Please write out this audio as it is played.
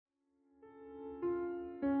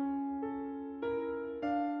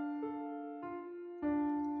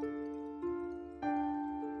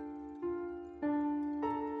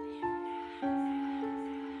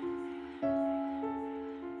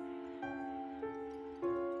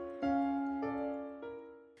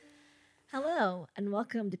Hello, and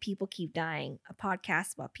welcome to People Keep Dying, a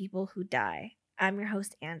podcast about people who die. I'm your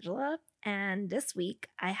host, Angela, and this week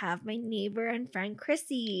I have my neighbor and friend,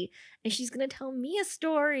 Chrissy, and she's going to tell me a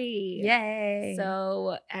story. Yay.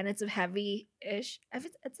 And it's a heavy-ish,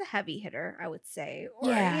 it's a heavy hitter, I would say.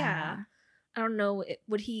 Yeah. I don't know,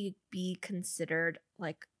 would he be considered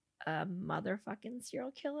like a motherfucking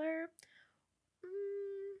serial killer?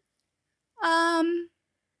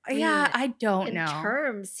 I don't know. In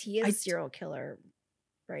terms, he is a serial killer,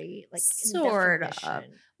 right? Like sort of.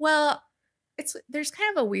 Well, there's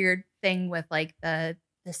kind of a weird thing with like the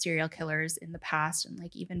serial killers in the past and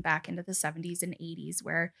like even back into the 70s and 80s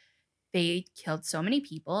where they killed so many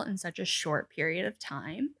people in such a short period of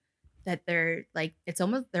time that they're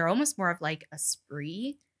almost more of like a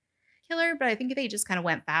spree killer, but I think they just kind of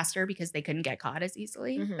went faster because they couldn't get caught as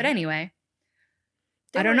easily. Mm-hmm. But anyway,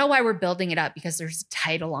 I don't know why we're building it up because there's a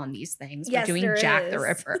title on these things. Yes, we're doing Jack the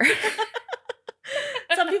Ripper.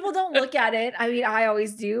 Some people don't look at it. I mean, I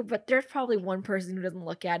always do, but there's probably one person who doesn't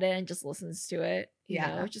look at it and just listens to it. You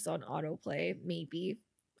know, just on autoplay, maybe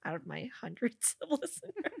out of my hundreds of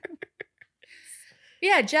listeners.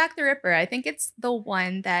 Yeah, Jack the Ripper. I think it's the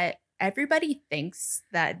one that everybody thinks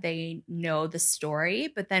that they know the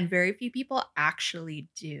story, but then very few people actually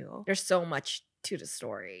do. There's so much to the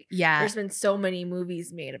story. Yeah. There's been so many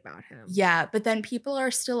movies made about him. Yeah, but then people are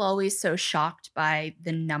still always so shocked by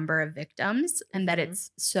the number of victims and that it's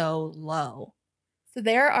so low. So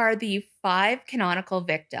there are the 5 canonical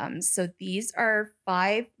victims. So these are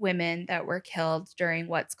 5 women that were killed during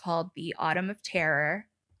what's called the Autumn of Terror,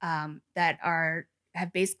 that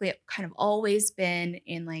have basically kind of always been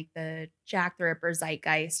in like the Jack the Ripper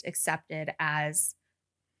zeitgeist accepted as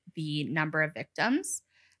the number of victims.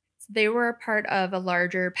 So they were a part of a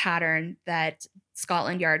larger pattern that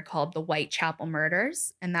Scotland Yard called the Whitechapel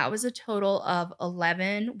murders. And that was a total of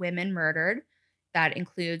 11 women murdered. That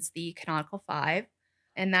includes the canonical 5.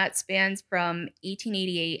 And that spans from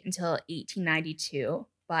 1888 until 1892.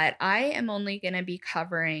 But I am only going to be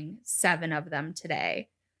covering 7 of them today.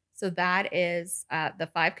 So that is the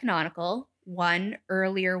 5 canonical, one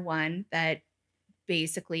earlier one that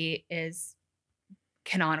basically is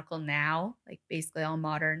canonical now, like basically all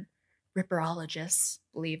modern Ripperologists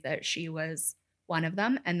believe that she was one of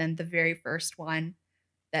them. And then the very first one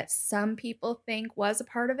that some people think was a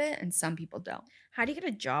part of it and some people don't. How do you get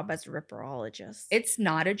a job as a Ripperologist? It's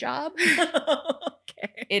not a job.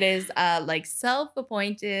 Okay. It is like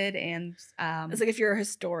self-appointed and it's like if you're a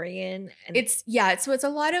historian. And it's a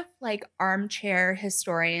lot of like armchair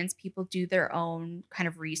historians. People do their own kind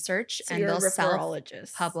of research so and they'll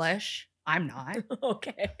self-publish. I'm not.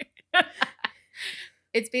 Okay.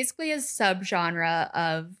 It's basically a subgenre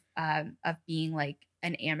of being like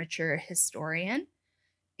an amateur historian.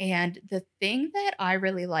 And the thing that I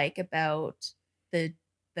really like about the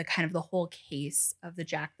kind of the whole case of the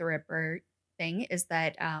Jack the Ripper thing is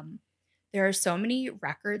that there are so many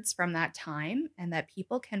records from that time and that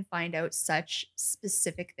people can find out such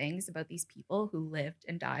specific things about these people who lived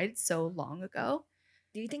and died so long ago.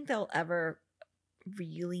 Do you think they'll ever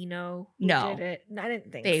really know who did it? I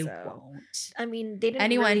didn't think they so. Won't. I mean, they didn't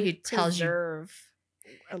anyone really who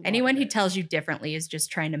tells you differently is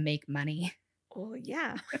just trying to make money. Well,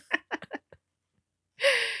 yeah.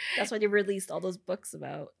 That's why they released all those books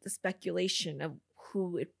about the speculation of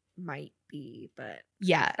who it might be. But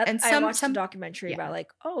yeah, and I watched a documentary about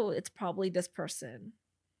like, oh, it's probably this person.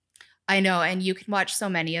 I know, and you can watch so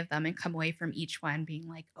many of them and come away from each one being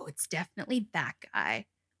like, oh, it's definitely that guy.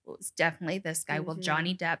 Well, it's definitely this guy. Mm-hmm. Well,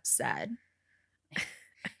 Johnny Depp said.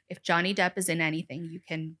 If Johnny Depp is in anything, you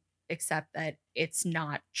can accept that it's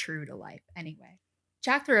not true to life. Anyway,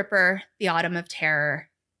 Jack the Ripper, The Autumn of Terror.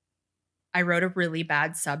 I wrote a really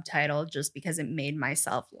bad subtitle just because it made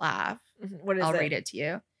myself laugh. What is I'll read it to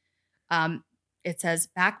you. It says,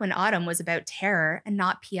 back when autumn was about terror and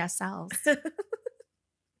not PSLs.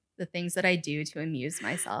 The things that I do to amuse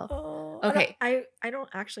myself. Oh, okay. I don't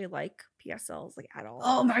actually like PSLs like at all.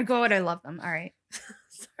 Oh my God, I love them. All right.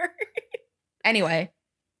 Sorry. Anyway.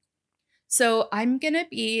 So I'm going to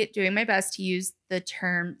be doing my best to use the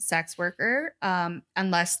term sex worker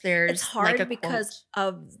unless there's it's hard like a because quote.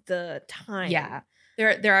 Of the time. Yeah.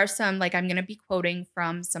 There are some, like I'm going to be quoting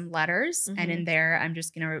from some letters and in there I'm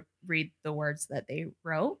just going to read the words that they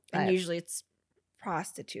wrote. And usually it's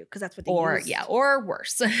prostitute because that's what they use. Yeah, or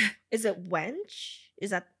worse. Is it wench?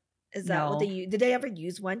 Is that no. what they use? Did they ever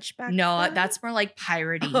use wench back No, then? that's more like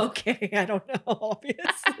piratey. Okay, I don't know,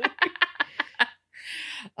 obviously.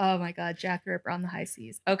 Oh my God, Jack the Ripper on the high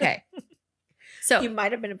seas. Okay. So he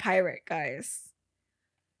might have been a pirate, guys.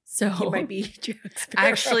 So he might be Jack Sparrow.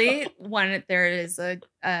 Actually, there is a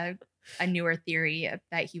a newer theory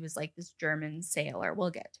that he was like this German sailor. We'll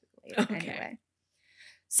get to it later anyway.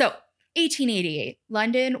 So 1888,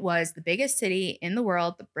 London was the biggest city in the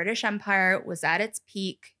world. The British Empire was at its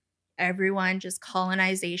peak. Everyone, just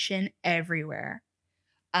colonization everywhere.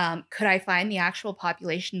 Could I find the actual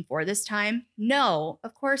population for this time? No,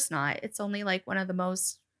 of course not. It's only like one of the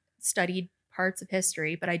most studied parts of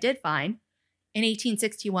history, but I did find in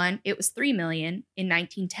 1861, it was 3 million. In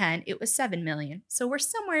 1910, it was 7 million. So we're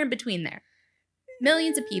somewhere in between there.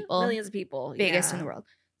 Millions of people. Millions of people. Biggest in the world.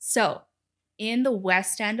 So in the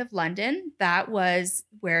West End of London, that was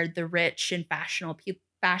where the rich and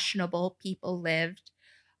fashionable people lived.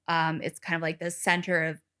 It's kind of like the center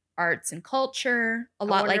of arts and culture, a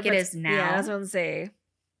lot like it is now. Yeah, that's what I'm saying.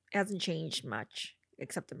 It hasn't changed much,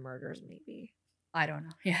 except the murders, maybe. I don't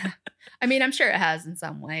know. Yeah. I mean, I'm sure it has in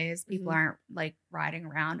some ways. People aren't like riding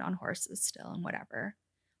around on horses still and whatever.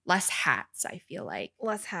 Less hats, I feel like.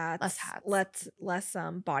 Less hats. Less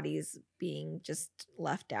bodies being just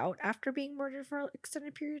left out after being murdered for an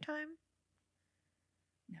extended period of time.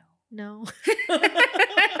 No.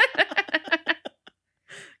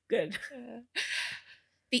 Good.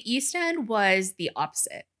 The East End was the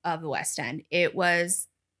opposite of the West End. It was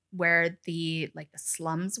where the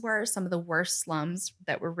slums were, some of the worst slums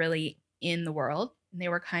that were really in the world. And they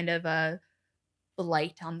were kind of a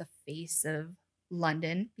blight on the face of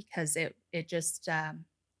London because it just,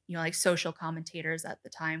 like social commentators at the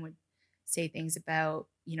time would say things about,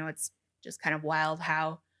 it's just kind of wild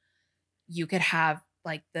how you could have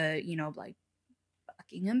like the, like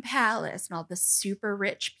Buckingham Palace and all the super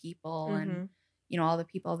rich people and, all the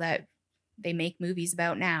people that they make movies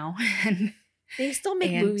about now. And they still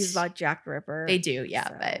make movies about Jack the Ripper. They do, yeah,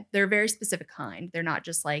 so. But they're a very specific kind. They're not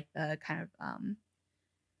just like the kind of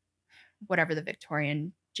whatever the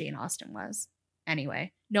Victorian Jane Austen was.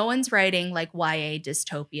 Anyway, no one's writing like YA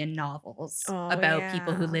dystopian novels about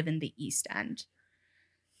people who live in the East End.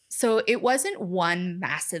 So it wasn't one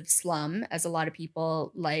massive slum, as a lot of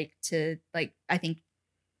people like to, like, I think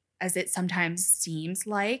as it sometimes seems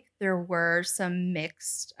like. There were some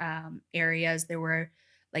mixed areas. There were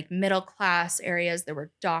like middle class areas. There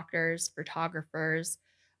were doctors, photographers,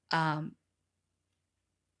 and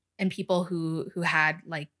people who had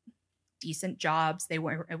like decent jobs. It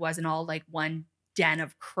wasn't all like one den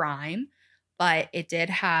of crime, but it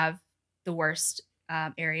did have the worst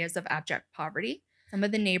areas of abject poverty. Some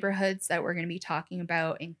of the neighborhoods that we're going to be talking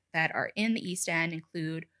about that are in the East End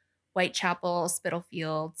include Whitechapel,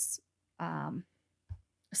 Spitalfields,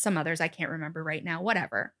 some others I can't remember right now,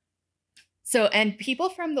 whatever. So, and people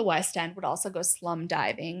from the West End would also go slum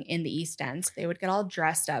diving in the East End. So they would get all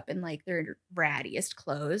dressed up in like their rattiest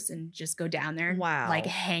clothes and just go down there and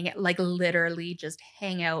like literally just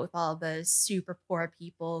hang out with all the super poor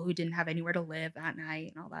people who didn't have anywhere to live that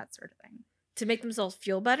night and all that sort of thing. To make themselves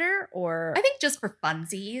feel better, or I think just for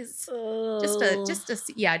funsies.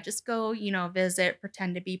 Just go, visit,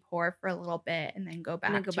 pretend to be poor for a little bit and then go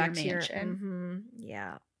back to your mansion.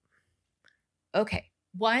 Yeah. Okay.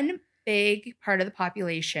 One big part of the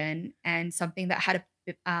population and something that had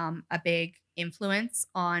a big influence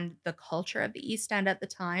on the culture of the East End at the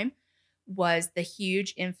time was the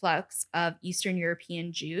huge influx of Eastern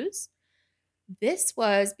European Jews. This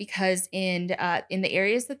was because in the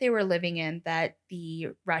areas that they were living in that the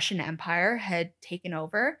Russian Empire had taken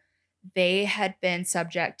over, they had been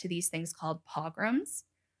subject to these things called pogroms.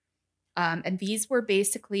 And these were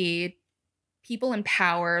basically people in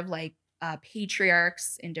power, like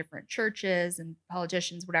patriarchs in different churches and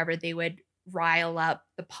politicians, whatever. They would rile up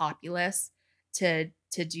the populace to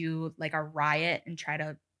do like a riot and try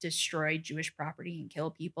to destroy Jewish property and kill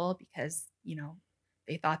people because,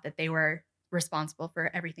 they thought that they were responsible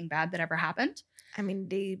for everything bad that ever happened. I mean,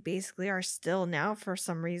 they basically are still now for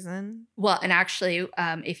some reason. Well, and actually,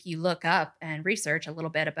 if you look up and research a little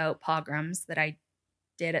bit about pogroms that I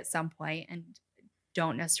did at some point and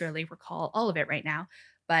don't necessarily recall all of it right now,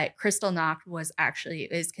 but Kristallnacht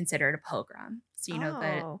is considered a pogrom. So, the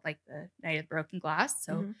Night of the Broken Glass.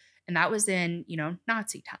 So, and that was in,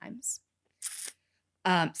 Nazi times.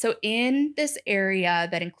 So in this area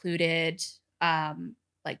that included,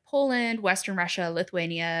 like Poland, Western Russia,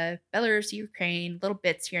 Lithuania, Belarus, Ukraine, little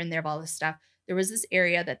bits here and there of all this stuff. There was this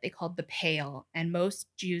area that they called the Pale, and most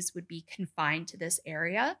Jews would be confined to this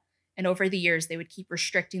area. And over the years, they would keep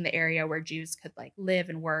restricting the area where Jews could like live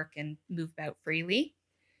and work and move about freely.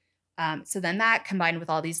 So then that combined with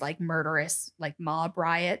all these like murderous like mob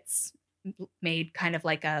riots made kind of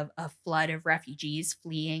like a flood of refugees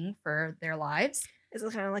fleeing for their lives. Is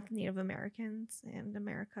it kind of like Native Americans and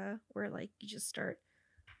America where like you just start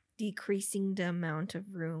decreasing the amount of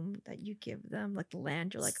room that you give them, like the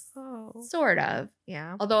land. You're like, oh, sort of.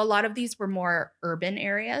 yeah. Although a lot of these were more urban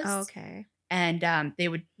areas. Okay. And they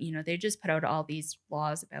would, they just put out all these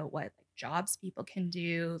laws about what like jobs people can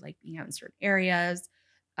do, like being out in certain areas.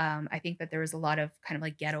 I think that there was a lot of kind of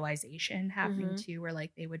like ghettoization happening too, where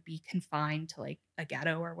like they would be confined to like a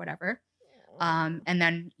ghetto or whatever. And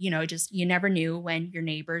then, just you never knew when your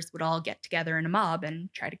neighbors would all get together in a mob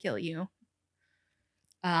and try to kill you.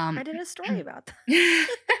 I did a story about that.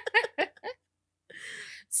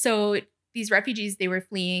 So these refugees, they were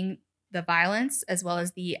fleeing the violence as well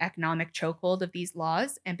as the economic chokehold of these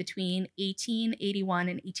laws. And between 1881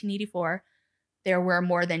 and 1884, there were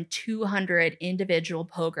more than 200 individual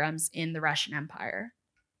pogroms in the Russian Empire.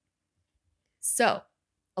 So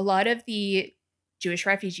a lot of the Jewish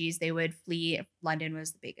refugees, they would flee. London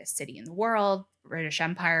was the biggest city in the world. British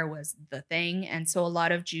Empire was the thing. And so a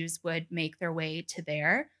lot of Jews would make their way to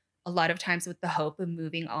there, a lot of times with the hope of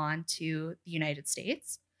moving on to the United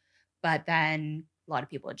States. But then a lot of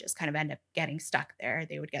people would just kind of end up getting stuck there.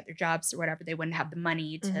 They would get their jobs or whatever. They wouldn't have the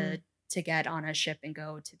money to get on a ship and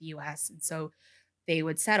go to the US. And so they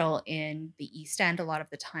would settle in the East End a lot of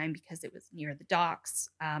the time because it was near the docks.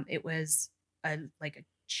 It was a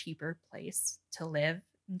cheaper place to live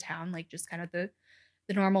in town, like just kind of the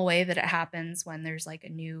normal way that it happens when there's like a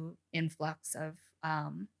new influx of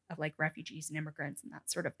like refugees and immigrants and that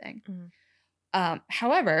sort of thing.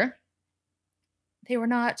 However, they were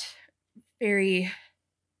not very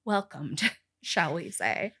welcomed, shall we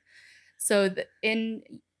say. So in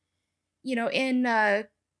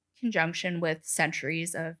conjunction with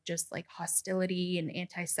centuries of just like hostility and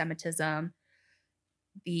anti-Semitism,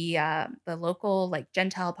 the local like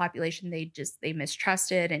Gentile population, they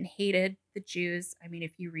mistrusted and hated the Jews. I mean,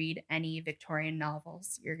 if you read any Victorian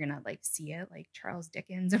novels, you're gonna like see it, like Charles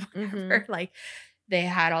Dickens and whatever. Like they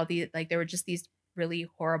had all these, like there were just these really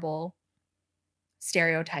horrible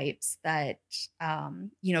stereotypes that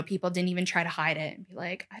people didn't even try to hide it and be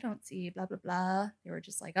like, I don't see blah blah blah. They were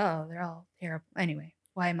just like, oh, they're all terrible. Anyway,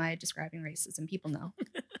 why am I describing racism? People know.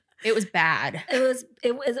 It was bad.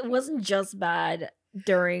 It wasn't just bad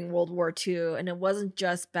during World War II, and it wasn't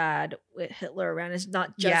just bad with Hitler around. It's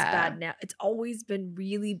not just bad now. It's always been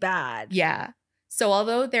really bad. Yeah. So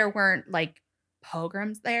although there weren't like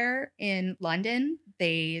pogroms there in London,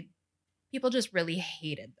 people just really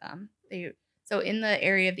hated them. So in the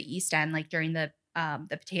area of the East End, like during the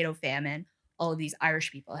potato famine, all of these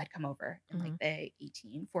Irish people had come over in like the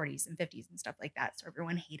 1840s and 50s and stuff like that. So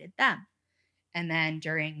everyone hated them. And then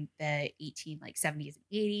during the 70s and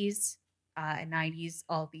 80s and 90s,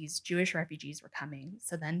 all these Jewish refugees were coming.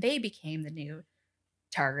 So then they became the new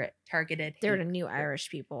targeted. They were the new Irish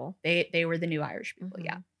people. They were the new Irish people,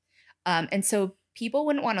 yeah. And so people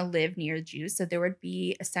wouldn't want to live near Jews. So there would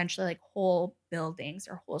be essentially like whole buildings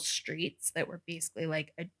or whole streets that were basically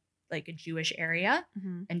like a Jewish area,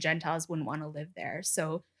 and Gentiles wouldn't want to live there.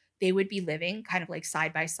 So they would be living kind of like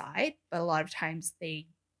side by side, but a lot of times they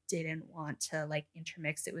didn't want to like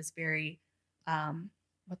intermix. It was very,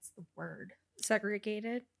 what's the word?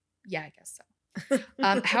 Segregated? Yeah, I guess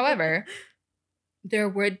so. However, there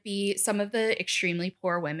would be some of the extremely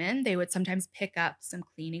poor women. They would sometimes pick up some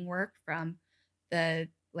cleaning work from the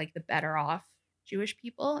better off Jewish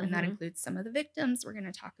people. And that includes some of the victims we're going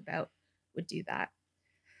to talk about would do that.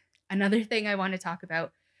 Another thing I want to talk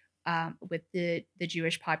about with the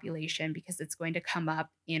Jewish population, because it's going to come up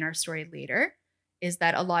in our story later, is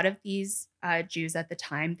that a lot of these Jews at the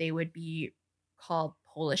time, they would be called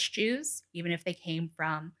Polish Jews, even if they came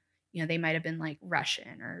from, they might have been like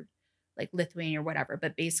Russian or like Lithuania or whatever.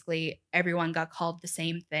 But basically everyone got called the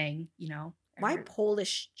same thing, Why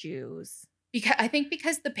Polish Jews?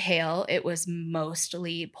 Because the Pale, it was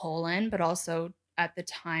mostly Poland, but also at the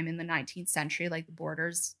time in the 19th century, like the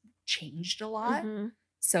borders changed a lot.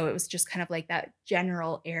 So it was just kind of like that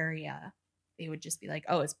general area. They would just be like,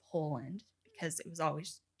 oh, it's Poland, because it was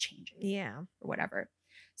always changing. Yeah. Or whatever.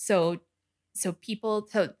 So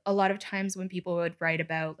a lot of times when people would write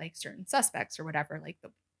about like certain suspects or whatever, like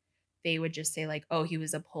they would just say like, oh, he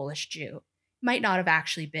was a Polish Jew. Might not have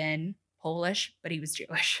actually been Polish, but he was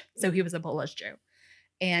Jewish. So he was a Polish Jew.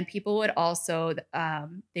 And people would also,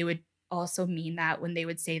 they would also mean that when they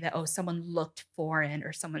would say that, oh, someone looked foreign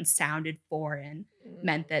or someone sounded foreign,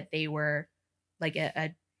 meant that they were like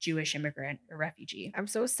a Jewish immigrant or refugee. I'm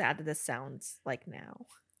so sad that this sounds like now.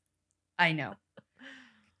 I know.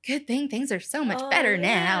 Good thing things are so much better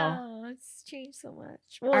now. It's changed so much.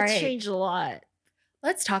 Well, it's changed a lot.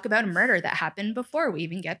 Let's talk about a murder that happened before we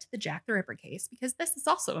even get to the Jack the Ripper case, because this is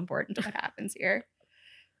also important to what happens here.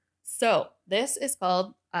 So this is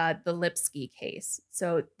called the Lipsky case.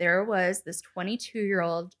 So there was this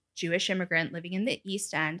 22-year-old Jewish immigrant living in the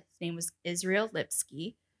East End. His name was Israel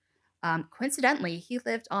Lipsky. Coincidentally, he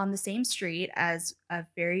lived on the same street as a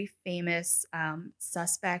very famous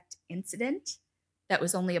suspect incident that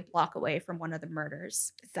was only a block away from one of the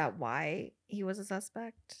murders. Is that why he was a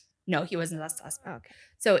suspect? No, he wasn't a suspect. Okay.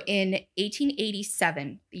 So in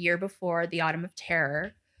 1887, the year before the Autumn of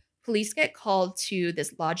Terror, police get called to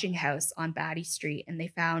this lodging house on Batty Street, and they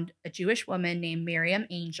found a Jewish woman named Miriam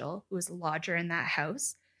Angel, who was a lodger in that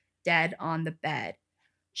house, dead on the bed.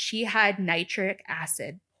 She had nitric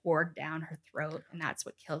acid poured down her throat, and that's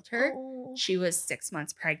what killed her. Oh. She was 6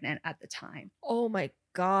 months pregnant at the time. Oh my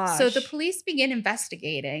gosh. So the police begin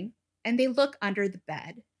investigating, and they look under the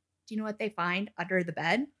bed. Do you know what they find under the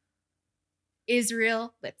bed?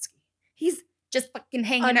 Israel Lipsky. He's just fucking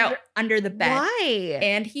hanging out under the bed. Why?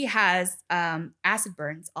 And he has acid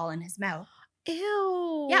burns all in his mouth.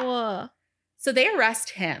 Ew. Yeah. So they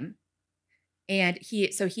arrest him. And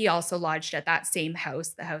he also lodged at that same house,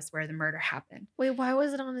 the house where the murder happened. Wait, why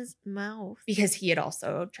was it on his mouth? Because he had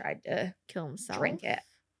also tried to kill himself. Drink it.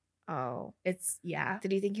 Oh. Yeah.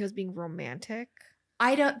 Did he think he was being romantic?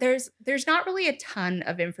 There's not really a ton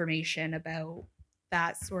of information about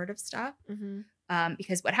that sort of stuff. Mm-hmm.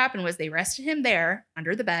 Because what happened was they arrested him there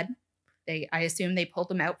under the bed. I assume they pulled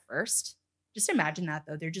him out first. Just imagine that,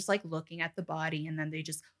 though. They're just like looking at the body, and then they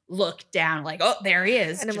just look down like, oh, there he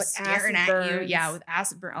is. And just with staring acid at you. burns Yeah, with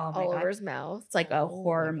acid burn. Oh, my all God. over his mouth. It's like a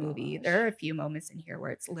horror my movie. gosh. There are a few moments in here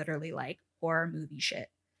where it's literally like horror movie shit.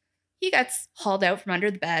 He gets hauled out from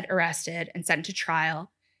under the bed, arrested, and sent to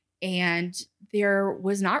trial. And there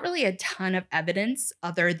was not really a ton of evidence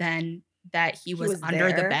other than that he was under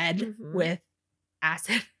there. the bed Mm-hmm. with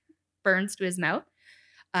acid burns to his mouth.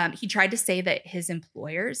 He tried to say that his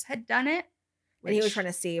employers had done it. And he was trying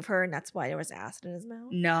to save her, and that's why there was acid in his mouth?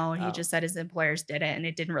 No, he just said his employers did it, and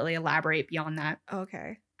it didn't really elaborate beyond that.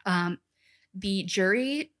 Okay. The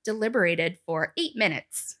jury deliberated for 8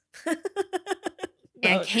 minutes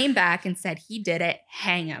and came back and said he did it,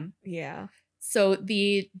 hang him. Yeah. So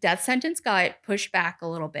the death sentence got pushed back a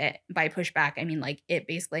little bit. By push back, I mean like it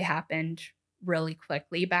basically happened really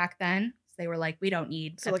quickly back then. So they were like, we don't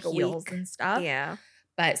need appeals and stuff. Yeah.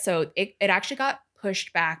 But so it actually got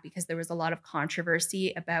pushed back because there was a lot of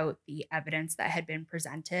controversy about the evidence that had been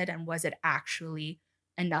presented, and was it actually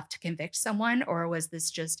enough to convict someone, or was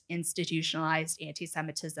this just institutionalized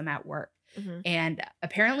anti-Semitism at work? Mm-hmm. And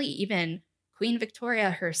apparently even Queen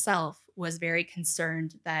Victoria herself was very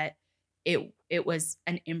concerned that it was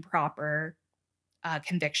an improper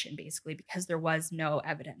conviction, basically, because there was no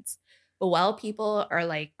evidence. But while people are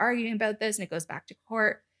like arguing about this and it goes back to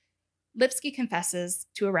court, Lipsky confesses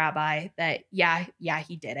to a rabbi that yeah,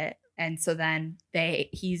 he did it. And so then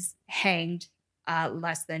he's hanged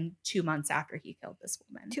less than 2 months after he killed this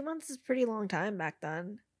woman. 2 months is a pretty long time back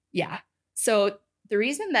then. Yeah. So the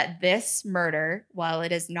reason that this murder, while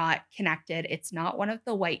it is not connected, it's not one of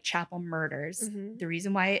the Whitechapel murders. Mm-hmm. The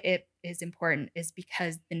reason why it is important is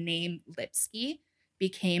because the name Lipsky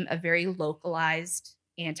became a very localized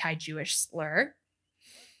anti-Jewish slur.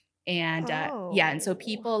 And and so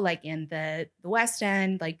people like in the West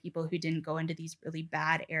End, like people who didn't go into these really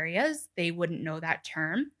bad areas, they wouldn't know that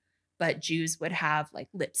term, but Jews would have like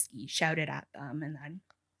Lipsky shouted at them and then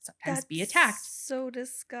sometimes be attacked. So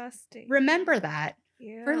disgusting. Remember that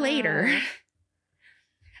for later.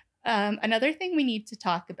 Yeah. Another thing we need to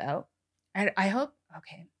talk about, I hope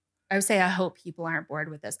people aren't bored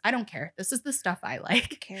with this. I don't care. This is the stuff I like.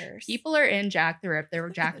 Who cares? People are in Jack the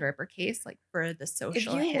Ripper case, like for the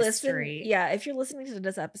social history. If you're listening to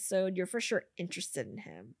this episode, you're for sure interested in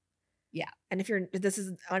him. Yeah. And if this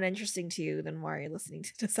is uninteresting to you, then why are you listening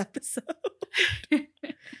to this episode?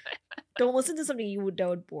 Don't listen to something that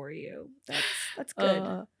would bore you. That's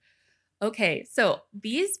good. Okay, so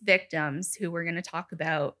these victims who we're going to talk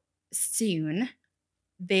about soon,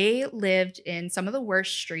 they lived in some of the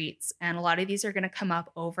worst streets, and a lot of these are going to come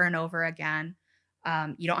up over and over again.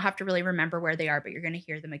 You don't have to really remember where they are, but you're going to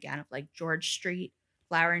hear them again, of like George Street,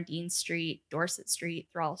 Flower and Dean Street, Dorset Street,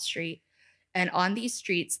 Thrall Street. And on these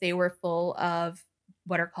streets, they were full of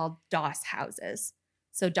what are called doss houses.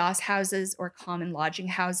 So doss houses, or common lodging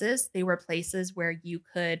houses, they were places where you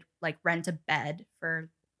could like rent a bed for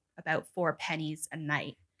about 4 pennies a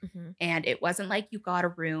night. Mm-hmm. And it wasn't like you got a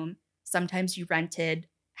room. Sometimes you rented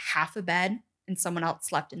half a bed and someone else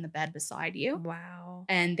slept in the bed beside you. Wow.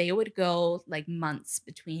 And they would go like months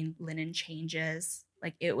between linen changes.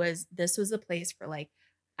 Like this was a place for like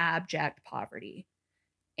abject poverty.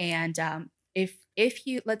 And if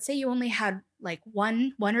you, let's say you only had like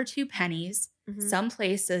one or 2 pennies, Some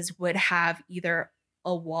places would have either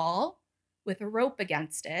a wall with a rope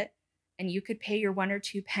against it, and you could pay your 1 or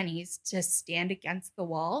 2 pennies to stand against the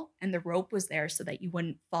wall, and the rope was there so that you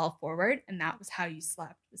wouldn't fall forward, and that was how you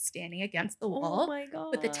slept, was standing against the Oh wall my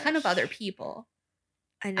gosh. with a ton of other people.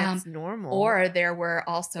 And that's normal. Or there were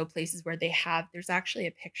also places where there's actually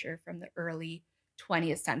a picture from the early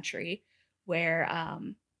 20th century where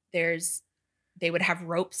they would have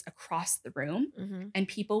ropes across the room and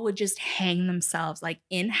people would just hang themselves like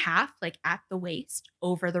in half, like at the waist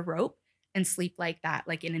over the rope and sleep like that,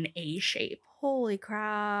 like in an A shape. Holy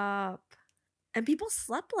crap. And people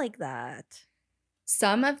slept like that.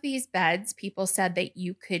 Some of these beds, people said that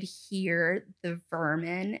you could hear the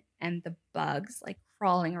vermin and the bugs like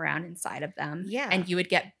crawling around inside of them. Yeah. And you would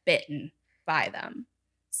get bitten by them.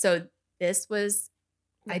 So this was,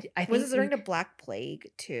 I think. Was it during the Black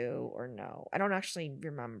Plague too, or no? I don't actually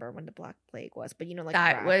remember when the Black Plague was, but like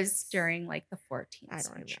that was during like the 14th I don't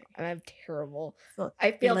century. know. I'm terrible. So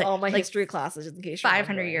I failed all my history classes just in case.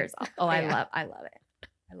 500 years off. Oh, yeah. I love it.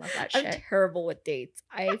 I love that shit. I'm terrible with dates.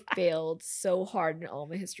 I failed so hard in all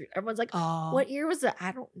my history. Everyone's like, "Oh, what year was it?"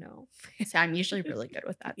 I don't know. So I'm usually really good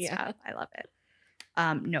with that stuff. I love it.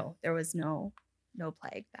 No, there was no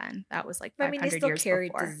plague then. That was like 500 years before. They still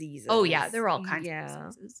carried diseases. Oh yeah, there were all kinds of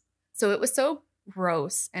diseases. So it was so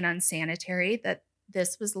gross and unsanitary that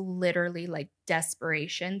this was literally like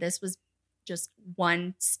desperation. This was just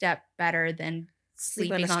one step better than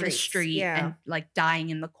sleeping on the street and like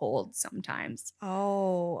dying in the cold sometimes.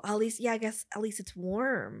 Oh, at least, I guess at least it's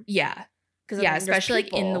warm. Yeah. Yeah, especially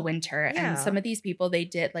like in the winter. Yeah. And some of these people, they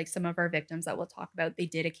did, like some of our victims that we'll talk about, they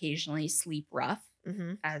did occasionally sleep rough,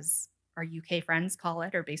 as our UK friends call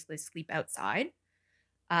it, or basically sleep outside.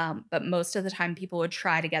 But most of the time people would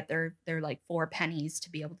try to get their like 4 pennies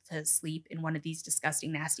to be able to sleep in one of these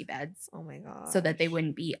disgusting, nasty beds. Oh my God. So that they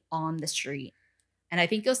wouldn't be on the street. And I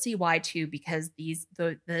think you'll see why too, because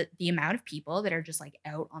the amount of people that are just like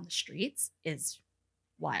out on the streets is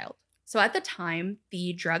wild. So at the time,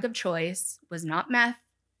 the drug of choice was not meth.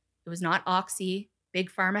 It was not Oxy. Big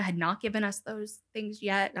Pharma had not given us those things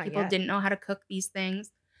yet. People didn't know how to cook these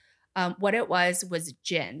things. What it was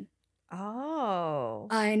gin. Oh.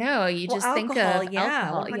 I know. You just think of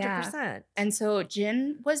alcohol. 100%. Yeah. And so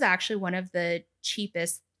gin was actually one of the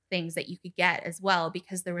cheapest things that you could get as well,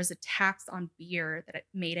 because there was a tax on beer that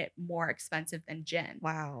made it more expensive than gin.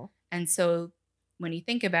 Wow. And so when you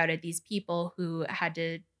think about it, these people who had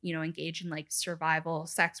to, engage in like survival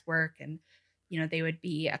sex work, and, they would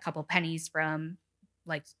be a couple pennies from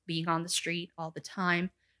like being on the street all the time.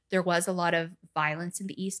 There was a lot of violence in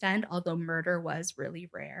the East End, although murder was really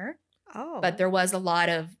rare. Oh. But there was a lot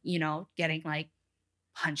of, getting like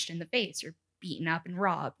punched in the face or beaten up and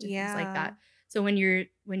robbed and things like that. So when you're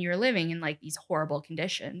living in like these horrible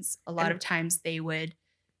conditions, a lot of times they would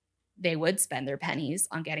spend their pennies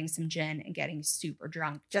on getting some gin and getting super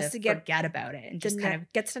drunk just to forget about it and just kind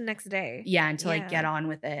of get to the next day. Yeah, and to like get on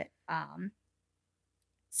with it.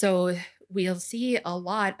 So we'll see a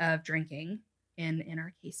lot of drinking in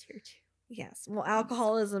our case here too. Yes. Well,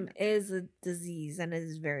 alcoholism is a disease and it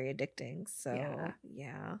is very addicting. So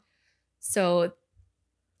yeah. So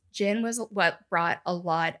gin was what brought a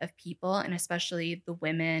lot of people, and especially the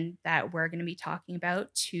women that we're going to be talking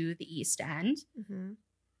about, to the East End.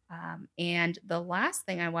 And the last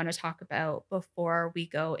thing I want to talk about before we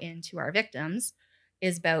go into our victims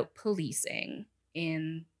is about policing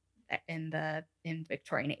in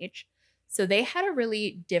Victorian age. So they had a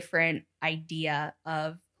really different idea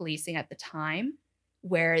of policing at the time,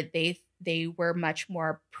 where they were much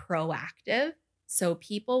more proactive. So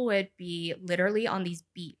people would be literally on these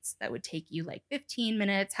beats that would take you like 15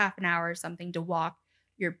 minutes, half an hour or something to walk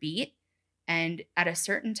your beat. And at a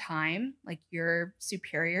certain time, like your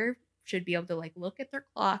superior should be able to like look at their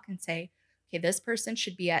clock and say, okay, this person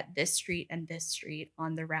should be at this street and this street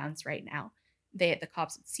on the rounds right now. The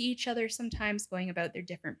cops would see each other sometimes going about their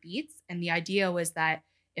different beats. And the idea was that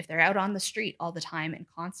if they're out on the street all the time and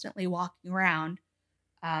constantly walking around,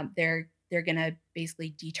 they're going to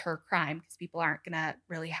basically deter crime, because people aren't going to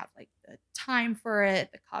really have like the time for it.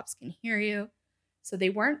 The cops can hear you. So they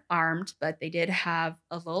weren't armed, but they did have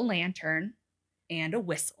a little lantern and a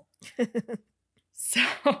whistle. So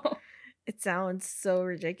it sounds so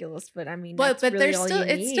ridiculous, but I mean, but really there's all still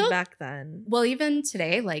you it's need still back then. Well, even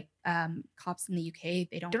today, like cops in the UK,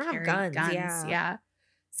 they don't carry have guns. Yeah.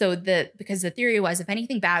 So because the theory was, if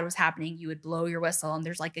anything bad was happening, you would blow your whistle, and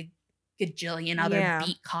there's like a gajillion other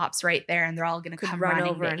beat cops right there, and they're all going to come run running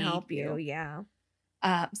over and to help you. Yeah.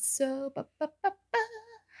 So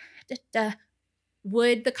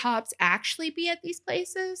would the cops actually be at these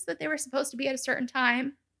places that they were supposed to be at a certain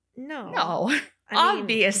time? No,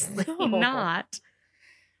 obviously not.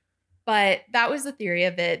 But that was the theory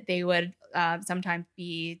of it. They would sometimes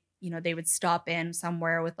be, they would stop in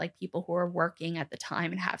somewhere with like people who were working at the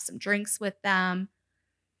time and have some drinks with them.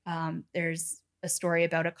 There's a story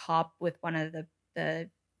about a cop with one of the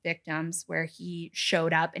victims where he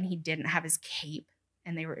showed up and he didn't have his cape,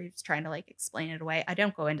 and he was trying to like explain it away. I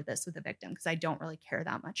don't go into this with the victim because I don't really care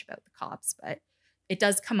that much about the cops, but it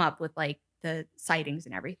does come up with like the sightings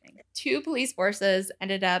and everything. 2 police forces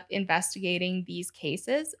ended up investigating these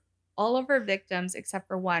cases. All of our victims, except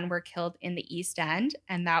for one, were killed in the East End,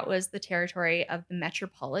 and that was the territory of the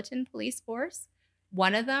Metropolitan Police Force.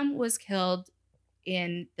 One of them was killed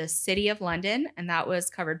in the City of London, and that was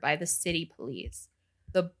covered by the City Police.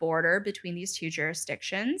 The border between these 2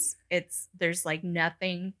 jurisdictions, there's like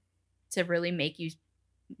nothing to really make you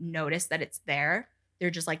notice that it's there. They're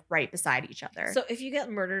just like right beside each other. So if you get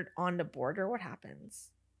murdered on the border, what happens?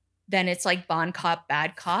 Then it's like bon cop,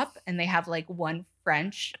 bad cop, and they have like one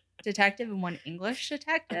French detective and one English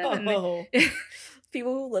detective. Oh.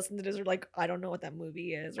 People who listen to this are like, I don't know what that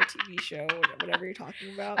movie is or TV show or whatever you're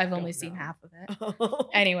talking about. I've only seen half of it.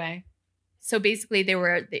 Anyway, so basically they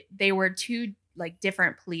were 2 like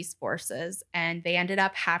different police forces, and they ended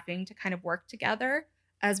up having to kind of work together,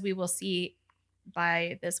 as we will see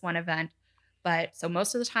by this one event. But so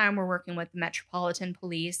most of the time we're working with the Metropolitan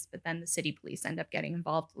Police, but then the City Police end up getting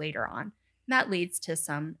involved later on. And that leads to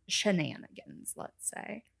some shenanigans, let's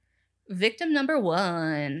say. Victim number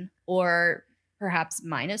 1, or perhaps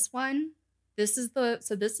 -1. This is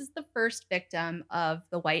the first victim of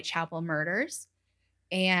the Whitechapel murders.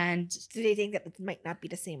 And do they think that it might not be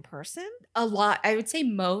the same person? A lot. I would say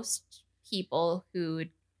most people who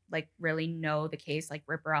like really know the case, like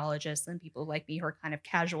ripperologists and people like me who are kind of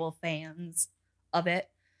casual fans of it,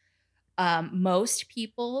 most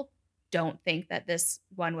people don't think that this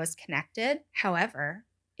one was connected. However,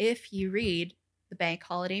 if you read The Bank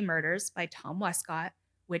Holiday Murders by Tom Westcott,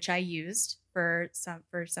 which I used for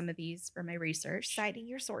some of these for my research, citing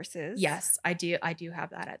your sources. Yes, I do have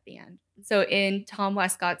that at the end. So in Tom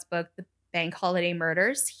Westcott's book, The Bank Holiday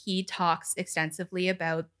Murders, he talks extensively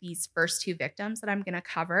about these first 2 victims that I'm going to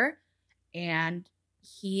cover, and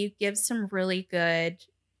he gives some really good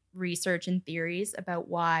research and theories about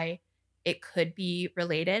why it could be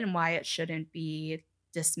related and why it shouldn't be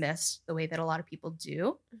dismissed the way that a lot of people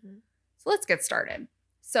do. Mm-hmm. So let's get started.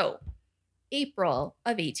 So April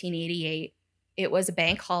of 1888, it was a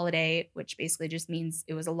bank holiday, which basically just means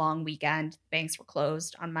it was a long weekend. Banks were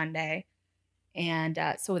closed on Monday. And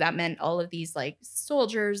so that meant all of these like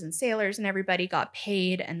soldiers and sailors and everybody got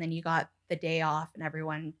paid, and then you got the day off and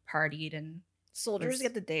everyone partied. And soldiers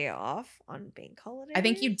get the day off on bank holidays? I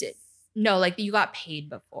think you did. No, like you got paid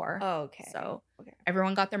before. Oh, okay. So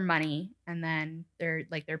everyone got their money and then their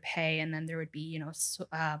pay, and then there would be,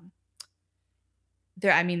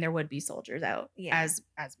 there would be soldiers out, as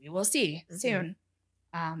we will see soon,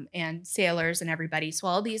 and sailors and everybody. So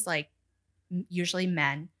all these like usually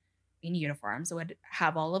men in uniforms would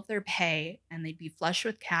have all of their pay, and they'd be flush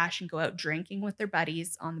with cash and go out drinking with their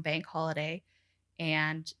buddies on the bank holiday,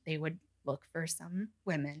 and they would look for some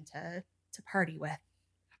women to party with.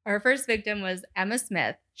 Our first victim was Emma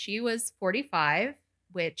Smith. She was 45,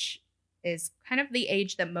 which is kind of the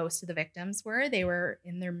age that most of the victims were. They were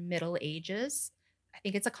in their middle ages. I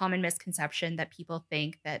think it's a common misconception that people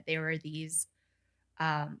think that they were these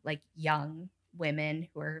like young women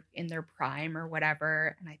who are in their prime or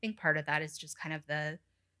whatever. And I think part of that is just kind of the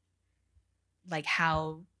like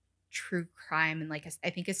how true crime, and like I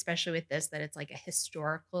think especially with this, that it's like a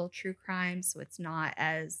historical true crime, so it's not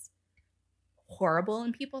as horrible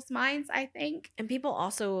in people's minds, I think. And people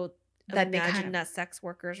also that imagine that sex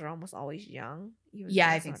workers are almost always young.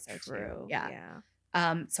 I think so true. Yeah.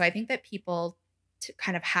 So I think that people to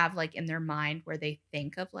kind of have like in their mind where they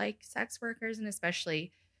think of like sex workers, and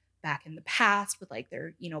especially back in the past with like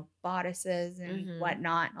their, bodices and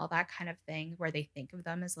whatnot and all that kind of thing, where they think of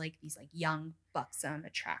them as like these like young, buxom,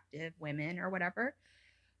 attractive women or whatever.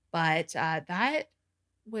 But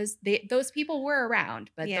those people were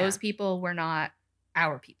around, but those people were not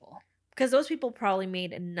our people. Because those people probably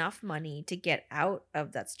made enough money to get out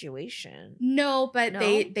of that situation. No, but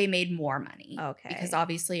they made more money. Okay. Because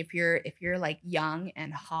obviously if you're like young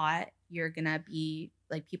and hot, you're gonna be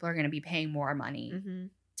like, people are gonna be paying more money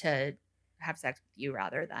to have sex with you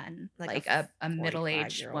rather than like a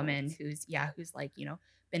middle-aged woman who's like,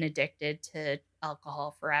 been addicted to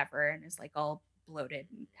alcohol forever and is like all bloated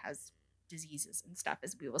and has diseases and stuff,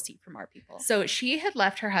 as we will see from our people. So she had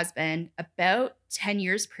left her husband about 10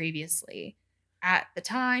 years previously. At the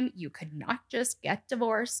time, you could not just get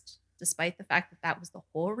divorced despite the fact that that was the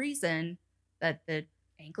whole reason that the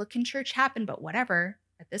Anglican church happened. But whatever,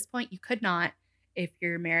 at this point, you could not. If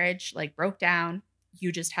your marriage like broke down,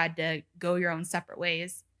 you just had to go your own separate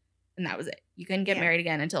ways. And that was it. You couldn't get married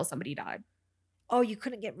again until somebody died. Oh, you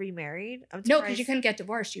couldn't get remarried? No, because you couldn't get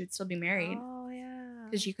divorced. You would still be married. Oh, yeah.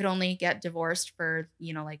 Because you could only get divorced for,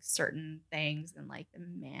 you know, like certain things. And like the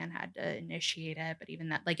man had to initiate it. But even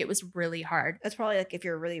that, like it was really hard. That's probably like if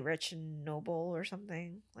you're really rich and noble or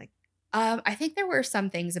something. Like, I think there were some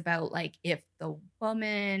things about like if the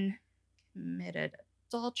woman committed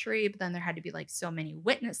adultery, but then there had to be like so many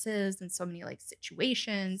witnesses and so many like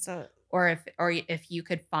situations. so Or if you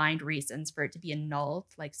could find reasons for it to be annulled,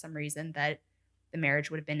 like some reason that the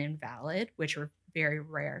marriage would have been invalid, which were very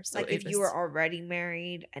rare. So like if you were already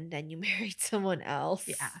married and then you married someone else.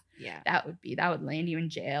 Yeah. That would land you in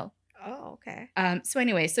jail. Oh, okay. So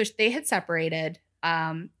anyway, so they had separated.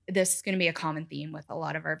 This is going to be a common theme with a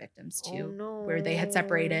lot of our victims too, where they had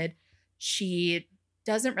separated. She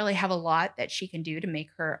doesn't really have a lot that she can do to make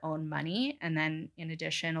her own money. And then in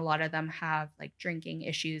addition, a lot of them have like drinking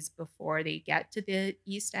issues before they get to the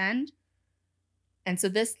East End. And so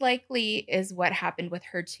this likely is what happened with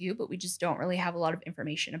her too, but we just don't really have a lot of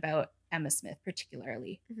information about Emma Smith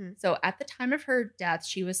particularly. Mhm. So at the time of her death,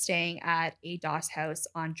 she was staying at a doss house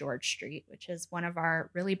on George Street, which is one of our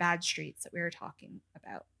really bad streets that we were talking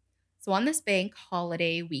about. So on this bank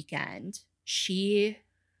holiday weekend, she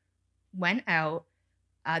went out.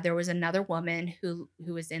 There was another woman who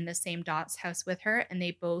was in the same doss house with her, and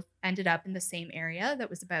they both ended up in the same area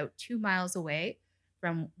that was about 2 miles away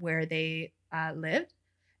from where they lived.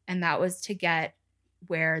 And that was to get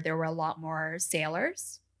where there were a lot more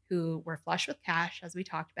sailors who were flush with cash, as we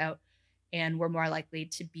talked about, and were more likely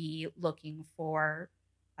to be looking for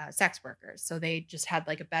sex workers. So they just had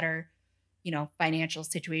like a better, you know, financial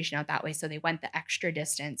situation out that way. So they went the extra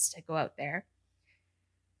distance to go out there.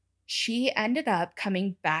 She ended up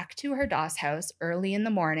coming back to her doss house early in the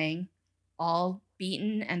morning, all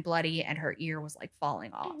beaten and bloody, and her ear was like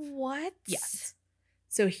falling off. What? Yes.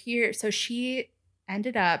 So she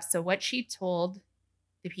ended up, so what she told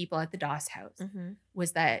the people at the doss house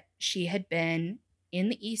was that she had been in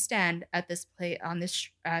the East End at this place on this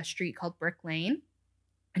street called Brick Lane.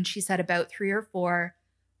 And she said about 3 or 4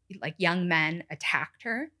 like young men attacked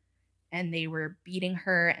her and they were beating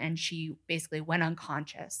her, and she basically went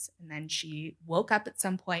unconscious. And then she woke up at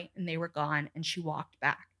some point and they were gone, and she walked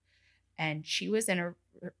back. And she was in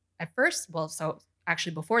at first, well, so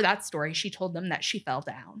actually before that story, she told them that she fell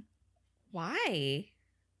down. Why?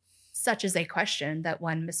 Such is a question that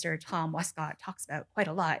one Mr. Tom Westcott talks about quite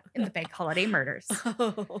a lot in the Bank Holiday Murders.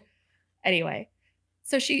 Oh. Anyway,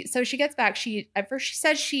 so she gets back. At first she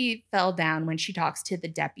says she fell down when she talks to the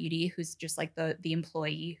deputy, who's just like the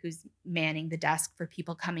employee who's manning the desk for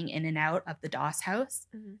people coming in and out of the doss house.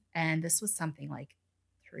 Mm-hmm. And this was something like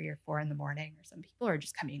 3 or 4 in the morning, or some people are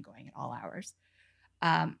just coming and going at all hours.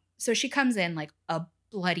 So she comes in like a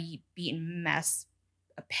bloody, beaten mess,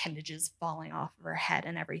 appendages falling off of her head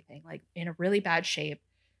and everything, like in a really bad shape.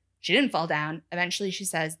 She didn't fall down. Eventually she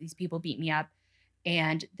says, these people beat me up.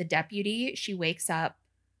 And the deputy, she wakes up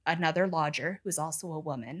another lodger who's also a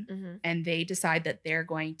woman, and they decide that they're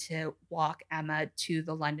going to walk Emma to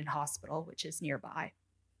the London hospital, which is nearby.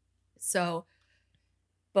 So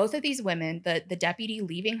both of these women, the deputy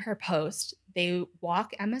leaving her post, they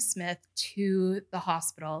walk Emma Smith to the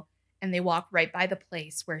hospital, and they walk right by the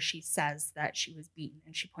place where she says that she was beaten,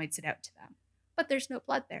 and she points it out to them. But there's no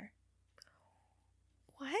blood there.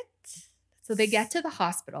 What? So they get to the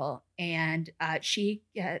hospital, and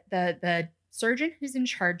the surgeon who's in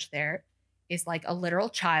charge there is like a literal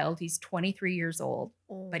child. He's 23 years old,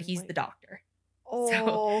 but he's the doctor.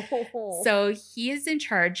 Oh. So he is in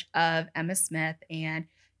charge of Emma Smith, and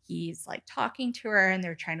he's like talking to her, and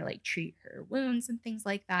they're trying to like treat her wounds and things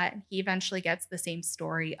like that. And he eventually gets the same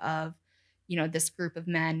story of, you know, this group of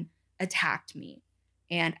men attacked me.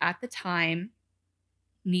 And at the time,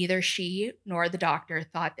 neither she nor the doctor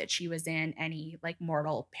thought that she was in any like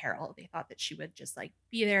mortal peril. They thought that she would just like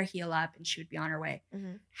be there, heal up, and she would be on her way.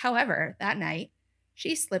 However, that night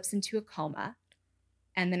she slips into a coma,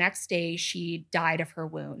 and the next day she died of her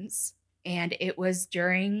wounds. And it was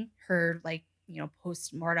during her like, you know,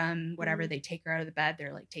 post-mortem, whatever, they take her out of the bed,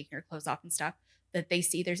 they're like taking her clothes off and stuff, that they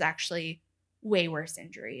see there's actually way worse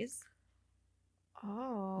injuries.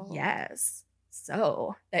 Oh. Yes.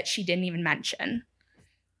 So that she didn't even mention.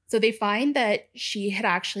 So they find that she had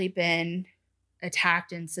actually been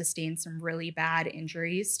attacked and sustained some really bad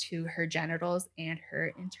injuries to her genitals and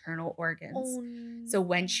her internal organs. Oh, so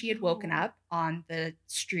when she had woken up on the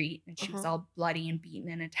street and she was all bloody and beaten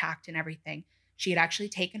and attacked and everything, she had actually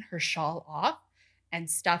taken her shawl off and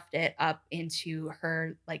stuffed it up into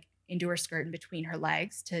her skirt and between her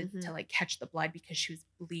legs to like catch the blood because she was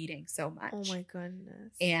bleeding so much. Oh my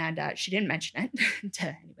goodness. And she didn't mention it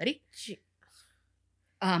to anybody.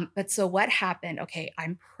 But so what happened? Okay,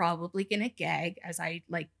 I'm probably gonna gag as I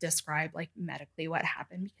like describe like medically what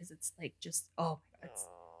happened because it's like just oh my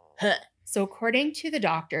god. So according to the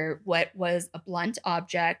doctor, what was a blunt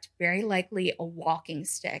object, very likely a walking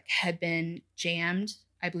stick, had been jammed,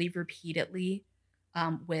 I believe, repeatedly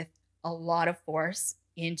with a lot of force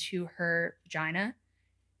into her vagina,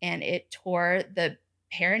 and it tore the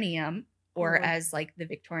perineum, or as like the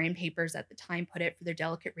Victorian papers at the time put it for their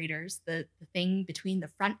delicate readers, the thing between the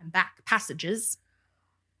front and back passages.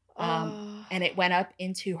 And it went up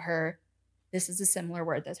into her, this is a similar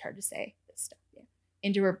word that's hard to say, this stuff, yeah,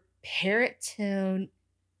 into her peritoneum.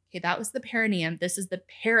 Okay, that was the perineum. This is the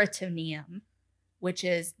peritoneum, which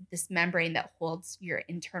is this membrane that holds your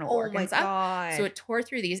internal organs up. So it tore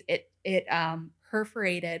through these. It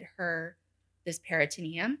perforated this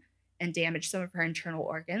peritoneum and damaged some of her internal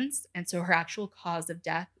organs. And so her actual cause of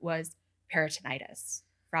death was peritonitis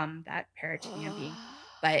from that peritoneum being.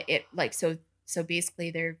 But it like so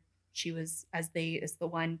basically she was, as the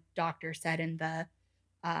one doctor said in the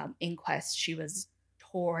inquest, she was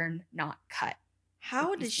torn, not cut.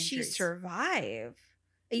 How did she survive?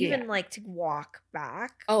 Even like to walk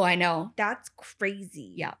back? Oh, I know. That's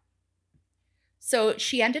crazy. Yeah. So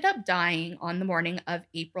she ended up dying on the morning of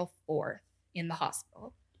April 4th in the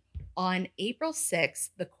hospital. On April 6th,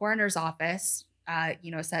 the coroner's office,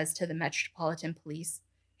 says to the Metropolitan Police,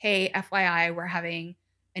 hey, FYI, we're having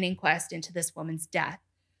an inquest into this woman's death.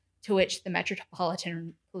 To which the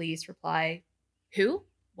Metropolitan Police reply, who?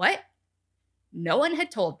 What? No one had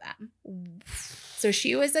told them. So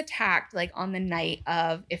she was attacked like on the night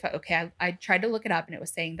of, I tried to look it up and it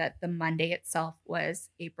was saying that the Monday itself was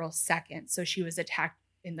April 2nd. So she was attacked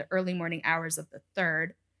in the early morning hours of the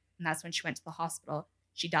 3rd. And that's when she went to the hospital.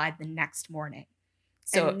 She died the next morning.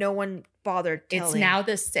 So and no one bothered telling. It's now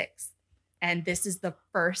the 6th. And this is the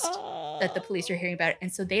first that the police are hearing about it.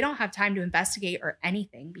 And so they don't have time to investigate or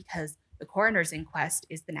anything because the coroner's inquest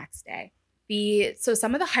is the next day. So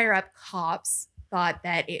some of the higher up cops thought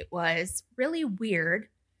that it was really weird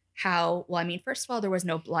how, first of all, there was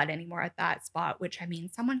no blood anymore at that spot, which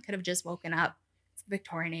someone could have just woken up. It's the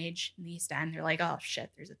Victorian age in the East End. They're like, oh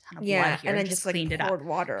shit, there's a ton of blood here. And then just cleaned it up.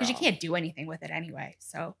 Water. Because you can't do anything with it anyway.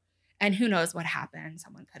 So, and who knows what happened?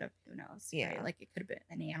 Someone could have, who knows? Yeah. Right? Like it could have been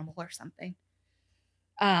an animal or something.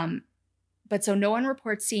 But so no one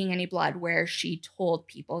reports seeing any blood where she told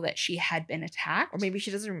people that she had been attacked. Or maybe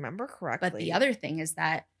she doesn't remember correctly. But the other thing is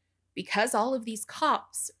that because all of these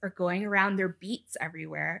cops are going around their beats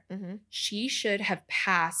everywhere, she should have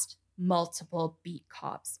passed multiple beat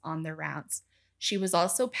cops on their rounds. She was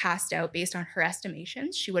also passed out based on her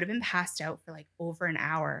estimations. She would have been passed out for like over an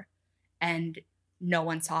hour and no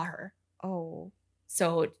one saw her. Oh.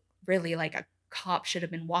 So really like a cop should have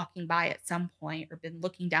been walking by at some point or been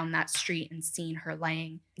looking down that street and seen her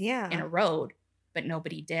laying in a road, but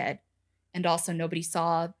nobody did. And also nobody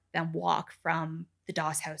saw them walk from the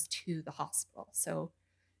Doss house to the hospital. So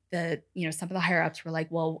some of the higher ups were like,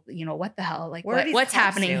 well, what the hell? Like what's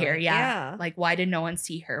happening here? Yeah. Like why did no one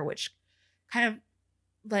see her? Which kind of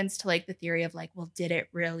lends to like the theory of like, well, did it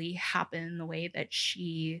really happen the way that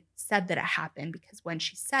she said that it happened? Because when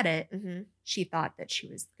she said it, she thought that she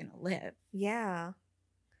was going to live. Yeah.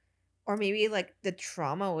 Or maybe like the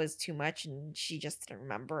trauma was too much and she just didn't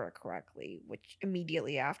remember it correctly, which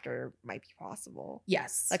immediately after might be possible.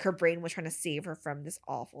 Yes. Like her brain was trying to save her from this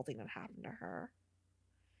awful thing that happened to her.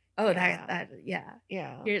 Oh, yeah.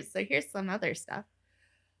 Yeah. Here's some other stuff.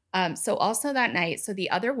 So also that night, so the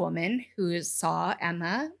other woman who saw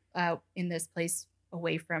Emma in this place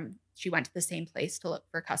she went to the same place to look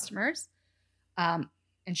for customers. And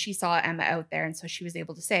she saw Emma out there. And so she was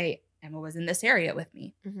able to say, Emma was in this area with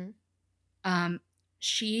me. They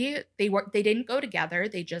didn't go together.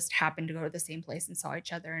 They just happened to go to the same place and saw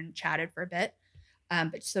each other and chatted for a bit.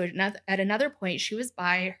 But so at another point, she was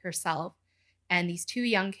by herself and these two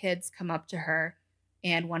young kids come up to her.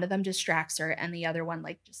 And one of them distracts her and the other one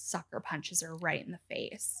like just sucker punches her right in the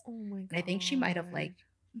face. Oh my God. And I think she might have like,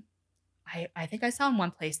 I think I saw in one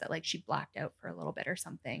place that like she blacked out for a little bit or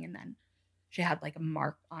something. And then she had like a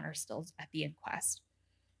mark on her still at the inquest.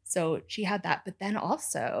 So she had that. But then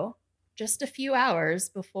also just a few hours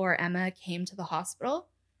before Emma came to the hospital,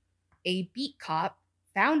 a beat cop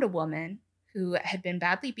found a woman who had been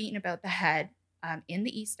badly beaten about the head in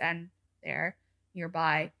the East End there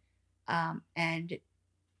nearby. And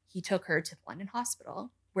he took her to the London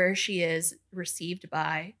hospital where she is received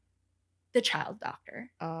by the child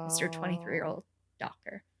doctor, Mr. 23-year-old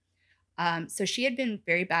doctor. So she had been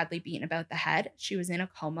very badly beaten about the head. She was in a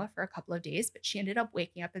coma for a couple of days, but she ended up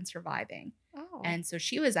waking up and surviving. Oh. And so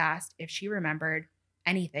she was asked if she remembered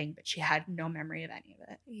anything, but she had no memory of any of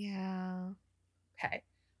it. Yeah. Okay.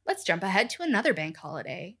 Let's jump ahead to another bank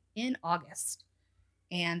holiday in August.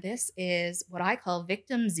 And this is what I call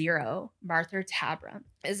Victim Zero, Martha Tabram.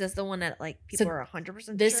 Is this the one that like people are 100%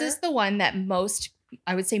 sure? This is the one that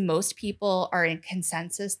I would say most people are in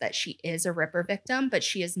consensus that she is a Ripper victim, but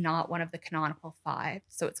she is not one of the canonical 5.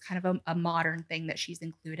 So it's kind of a modern thing that she's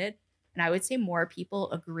included. And I would say more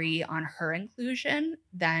people agree on her inclusion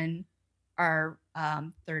than our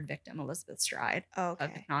third victim, Elizabeth Stride, of the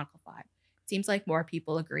canonical 5. It seems like more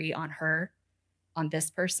people agree on her, on this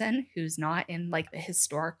person who's not in like the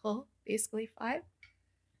historical, basically 5.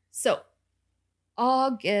 So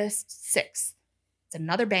August 6th, it's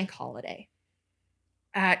another bank holiday.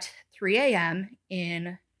 At 3 a.m.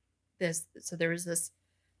 in this, so there was this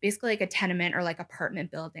basically like a tenement or like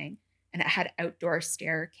apartment building, and it had outdoor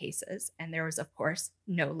staircases, and there was, of course,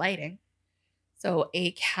 no lighting. So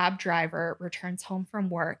a cab driver returns home from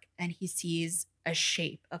work, and he sees a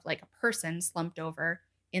shape of like a person slumped over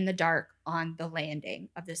in the dark on the landing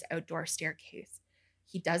of this outdoor staircase.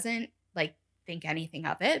 He doesn't like think anything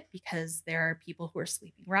of it because there are people who are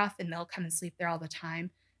sleeping rough and they'll come and sleep there all the time.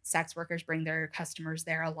 Sex workers bring their customers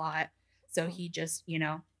there a lot. So he just,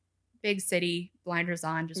 big city, blinders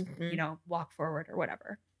on, just, walk forward or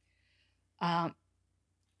whatever.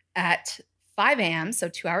 At 5 a.m., so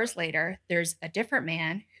 2 hours later, there's a different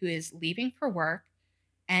man who is leaving for work,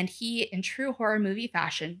 and he, in true horror movie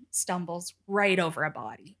fashion, stumbles right over a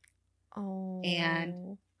body. Oh.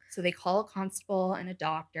 And so they call a constable and a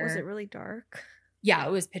doctor. Was it really dark? Yeah,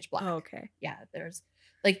 it was pitch black. Oh, okay. Yeah,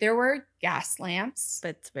 there were gas lamps,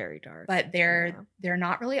 but it's very dark. But they're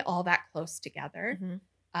not really all that close together.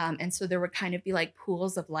 Mm-hmm. And so there would kind of be like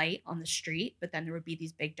pools of light on the street, but then there would be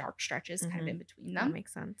these big dark stretches kind of in between them. That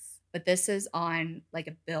makes sense. But this is on like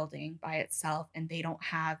a building by itself, and they don't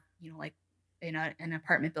have, like in an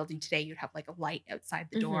apartment building today, you'd have like a light outside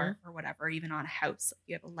the door or whatever, even on a house,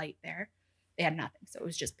 you have a light there. They had nothing. So it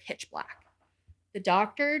was just pitch black. The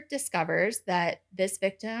doctor discovers that this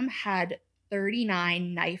victim had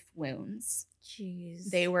 39 knife wounds.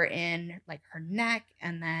 Jeez. They were in like her neck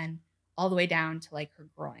and then all the way down to like her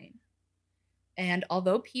groin. And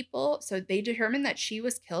although so they determined that she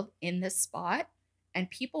was killed in this spot, and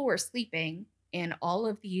people were sleeping in all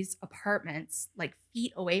of these apartments like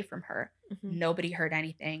feet away from her. Nobody heard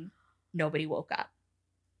anything. Nobody woke up.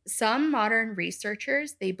 Some modern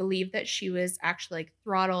researchers, they believe that she was actually like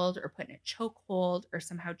throttled or put in a chokehold or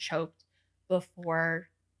somehow choked before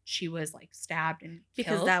she was like stabbed and killed.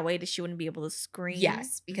 Because that way she wouldn't be able to scream.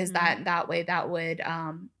 Yes, because that way that would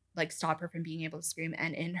like stop her from being able to scream.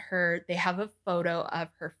 And they have a photo of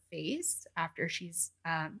her face after she's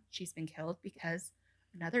been killed, because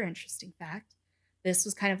another interesting fact, this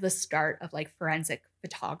was kind of the start of like forensic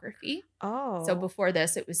photography. Oh. So before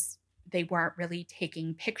this, they weren't really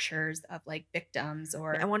taking pictures of like victims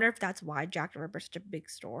or. I wonder if that's why Jack the Ripper's such a big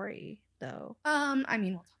story, though. I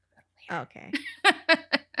mean, we'll talk about it later.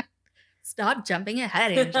 Okay. Stop jumping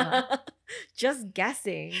ahead, Angela. Just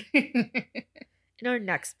guessing. In our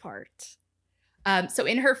next part. So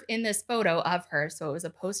in this photo of her, so it was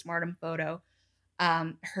a postmortem photo.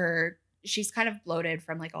 She's kind of bloated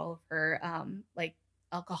from like all of her like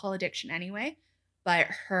alcohol addiction anyway, but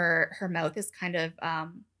her mouth is kind of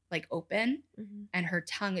like open, and her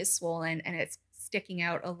tongue is swollen, and it's sticking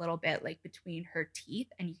out a little bit like between her teeth,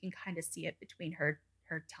 and you can kind of see it between her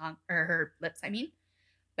tongue or her lips, I mean,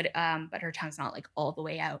 but her tongue's not like all the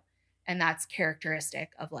way out, and that's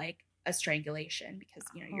characteristic of like a strangulation, because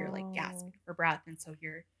you're like gasping for breath, and so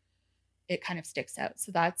it kind of sticks out.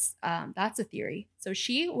 So that's a theory. So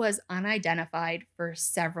she was unidentified for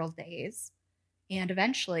several days, and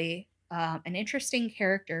eventually an interesting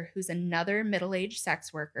character who's another middle-aged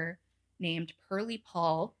sex worker named Pearlie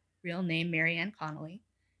Paul, real name Marianne Connolly,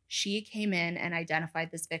 she came in and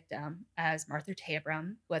identified this victim as Martha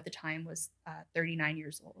Tabram, who at the time was 39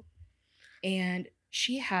 years old. And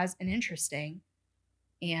she has an interesting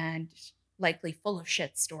and likely full of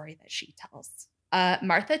shit story that she tells.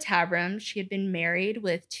 Martha Tabram, she had been married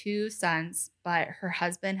with 2 sons, but her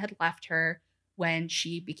husband had left her when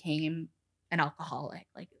she became an alcoholic,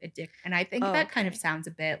 like addicted. And I think that kind of sounds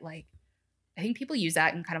a bit like, I think people use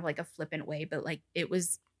that in kind of like a flippant way, but like it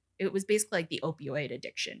was basically like the opioid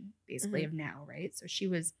addiction basically of now, right? So she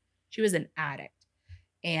was an addict,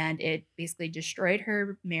 and it basically destroyed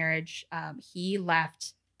her marriage. He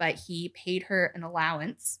left, but he paid her an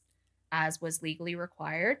allowance as was legally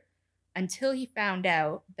required. until he found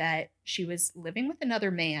out that she was living with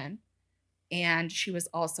another man and she was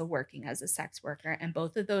also working as a sex worker. And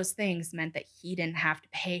both of those things meant that he didn't have to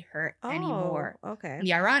pay her anymore. Okay. And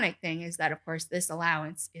the ironic thing is that, of course, this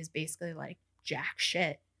allowance is basically like jack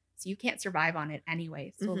shit. So you can't survive on it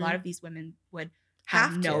anyway. So a lot of these women would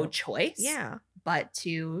have no choice but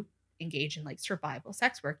to engage in like survival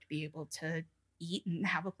sex work to be able to eat and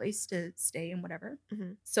have a place to stay and whatever.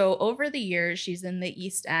 So over the years, she's in the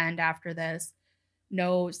East End after this,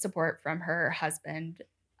 no support from her husband.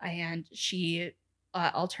 And she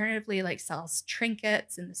alternatively like sells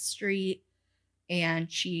trinkets in the street,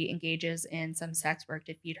 and she engages in some sex work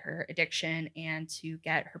to feed her addiction and to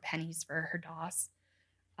get her pennies for her DOS.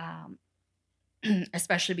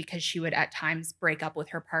 Especially because she would at times break up with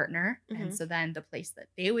her partner. And so then the place that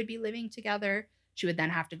they would be living together, she would then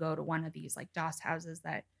have to go to one of these like DOS houses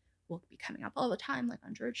that will be coming up all the time, like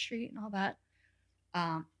on George Street and all that.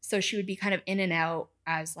 So she would be kind of in and out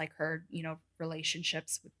as like her,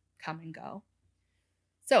 relationships would come and go.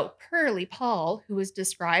 So Pearly Paul, who was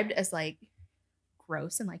described as like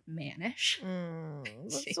gross and like mannish.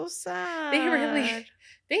 That's so sad. They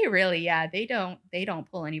really, they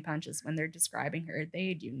don't pull any punches when they're describing her.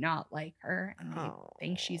 They do not like her and they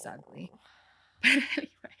think she's ugly. But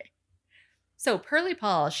anyway, so Pearly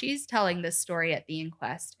Paul, she's telling this story at the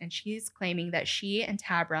inquest, and she's claiming that she and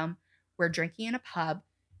Tabram were drinking in a pub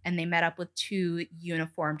and they met up with two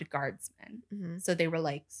uniformed guardsmen. So they were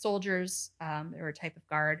like soldiers, they were a type of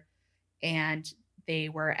guard, and they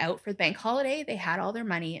were out for the bank holiday. They had all their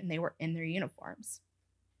money and they were in their uniforms.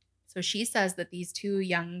 So she says that these two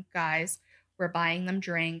young guys were buying them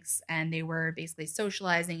drinks and they were basically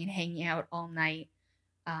socializing and hanging out all night.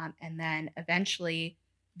 And then eventually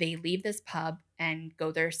they leave this pub and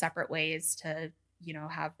go their separate ways to,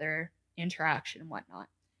 have their interaction and whatnot.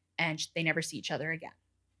 And they never see each other again.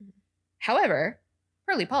 However,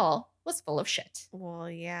 Pearly Paul was full of shit. Well,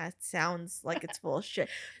 yeah, it sounds like it's full of shit.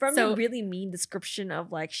 From a really mean description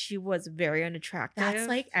of like she was very unattractive. That's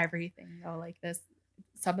like everything though. Like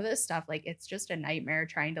some of this stuff, like it's just a nightmare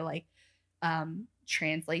trying to like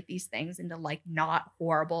translate these things into like not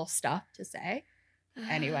horrible stuff to say.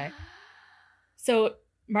 Anyway, so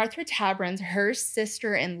Martha Tabram, her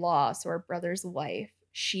sister-in-law, so her brother's wife,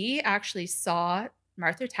 she actually saw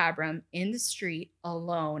Martha Tabram in the street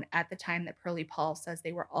alone at the time that Pearly Paul says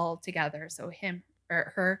they were all together. So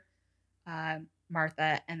her,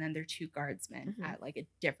 Martha, and then their two guardsmen at like a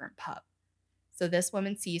different pub. So this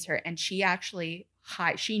woman sees her and she actually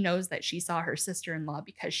she knows that she saw her sister-in-law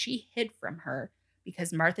because she hid from her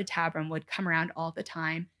because Martha Tabram would come around all the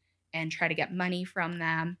time and try to get money from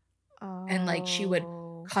them. And like she would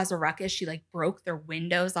cause a ruckus. She like broke their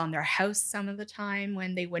windows on their house some of the time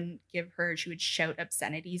when they wouldn't give her. She would shout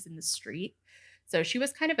obscenities in the street. So she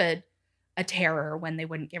was kind of a terror when they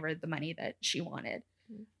wouldn't give her the money that she wanted.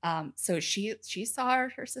 So she saw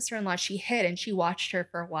her sister-in-law. She hid and she watched her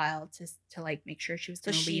for a while to like make sure she was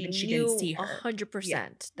going to leave, and she didn't see her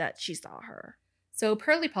 100% that she saw her. So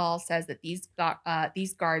Pearly Paul says that these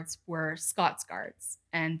guards were Scots guards,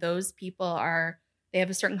 and those people they have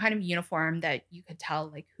a certain kind of uniform that you could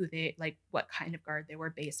tell like what kind of guard they were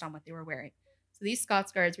based on what they were wearing. So these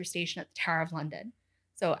Scots guards were stationed at the Tower of London.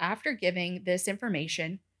 So after giving this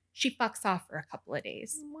information, she fucks off for a couple of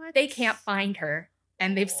days. What? They can't find her,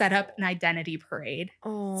 and they've set up an identity parade.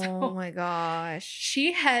 Oh my gosh.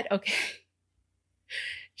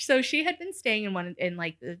 So she had been staying in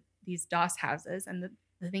these DOS houses, and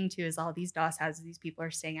the thing too is all these DOS houses these people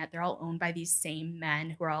are staying at, they're all owned by these same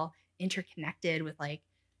men who are all interconnected with like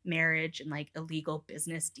marriage and like illegal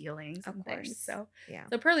business dealings and things. So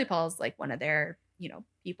Pearly Paul's like one of their,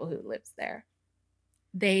 people who lives there.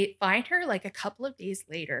 They find her like a couple of days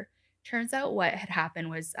later. Turns out what had happened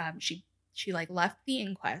was she like left the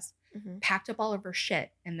inquest, packed up all of her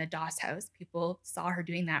shit in the DOS house. People saw her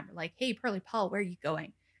doing that and were like, "Hey, Pearly Paul, where are you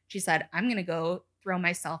going?" She said, "I'm going to go throw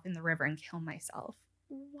myself in the river and kill myself."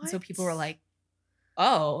 What? So people were like,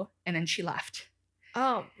 "Oh," and then she left.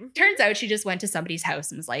 Oh. Turns out she just went to somebody's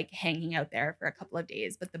house and was like hanging out there for a couple of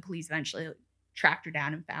days, but the police eventually tracked her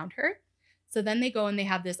down and found her. So then they go and they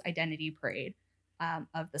have this identity parade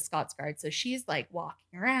of the Scots Guard. So she's like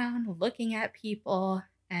walking around, looking at people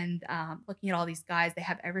and looking at all these guys. They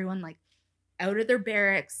have everyone like out of their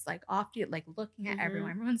barracks, like off to like looking at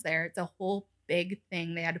everyone. Everyone's there. It's a whole big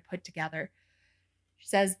thing they had to put together. She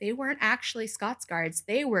says they weren't actually Scots Guards.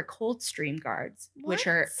 They were Coldstream Guards, which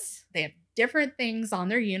they have different things on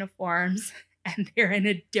their uniforms and they're in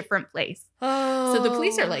a different place. Oh. So the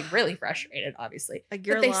police are like really frustrated, obviously. Like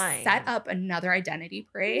you're but they lying. set up another identity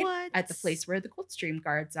parade at the place where the Coldstream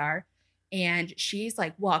Guards are. And she's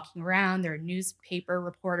like walking around. There are newspaper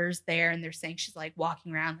reporters there, and they're saying she's like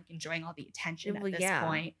walking around, like enjoying all the attention at this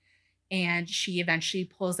point. And she eventually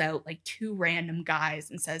pulls out like 2 random guys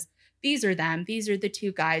and says, "These are them. These are the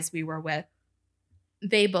 2 guys we were with."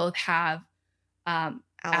 They both have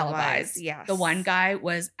alibis. Yes. The one guy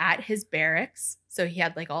was at his barracks, so he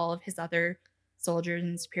had like all of his other soldiers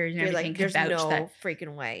and superiors and everything. Like, there's no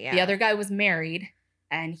freaking way. Yeah. The other guy was married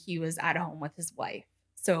and he was at home with his wife.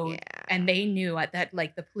 So, and they knew that,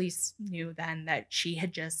 like, the police knew then that she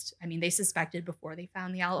had just, I mean, they suspected before they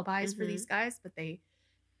found the alibis for these guys, but they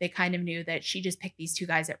kind of knew that she just picked these 2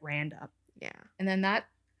 guys at random. Yeah. And then that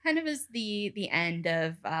kind of is the end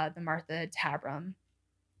of the Martha Tabram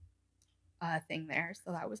thing there.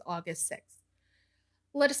 So that was August 6th.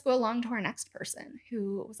 Let us go along to our next person,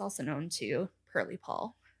 who was also known to Pearlie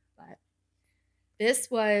Paul. But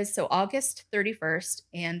this was, so August 31st,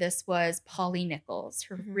 and this was Polly Nichols.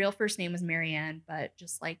 Her real first name was Marianne, but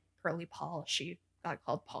just like Pearlie Paul, she got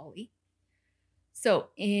called Polly. So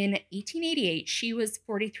in 1888, she was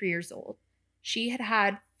 43 years old. She had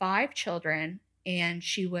had 5 children, and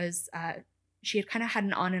she had kind of had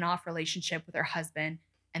an on and off relationship with her husband,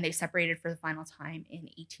 and they separated for the final time in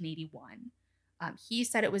 1881. He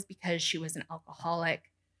said it was because she was an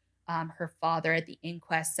alcoholic. Her father at the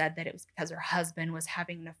inquest said that it was because her husband was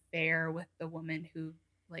having an affair with the woman who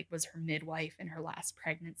like was her midwife in her last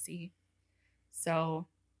pregnancy. So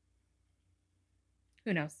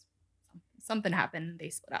who knows? Something happened. They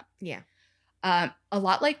split up. Yeah. A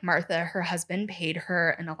lot like Martha, her husband paid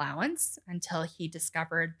her an allowance until he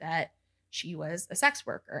discovered that she was a sex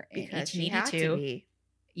worker in 1882.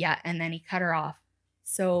 Yeah, and then he cut her off.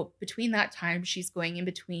 So between that time, she's going in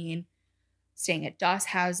between staying at doss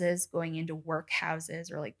houses, going into work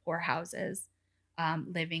houses or like poor houses,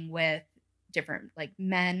 living with different like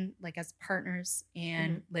men, like as partners,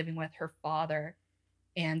 and living with her father,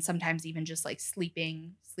 and sometimes even just like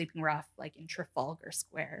sleeping rough, like in Trafalgar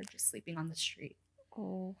Square, just sleeping on the street.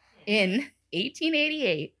 Oh. In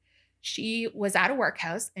 1888, she was at a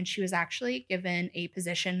workhouse, and she was actually given a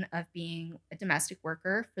position of being a domestic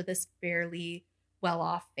worker for this fairly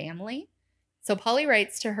well-off family. So Polly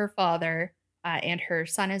writes to her father, and her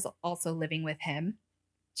son is also living with him,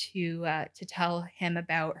 to tell him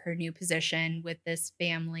about her new position with this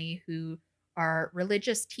family who are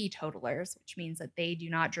religious teetotalers, which means that they do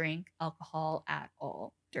not drink alcohol at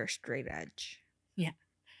all. They're straight edge. Yeah.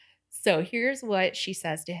 So here's what she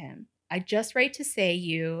says to him. "I just write to say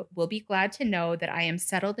you will be glad to know that I am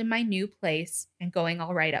settled in my new place and going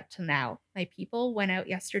all right up to now. My people went out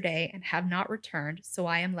yesterday and have not returned, so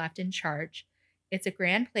I am left in charge. It's a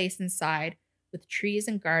grand place inside, with trees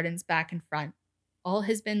and gardens back and front. All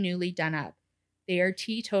has been newly done up. They are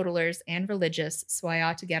teetotalers and religious, so I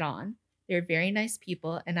ought to get on. They're very nice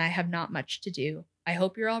people, and I have not much to do. I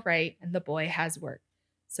hope you're all right, and the boy has work.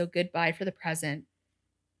 So goodbye for the present.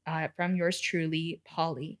 From yours truly,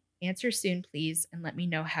 Polly. Answer soon, please, and let me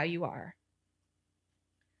know how you are."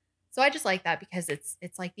 So I just like that because it's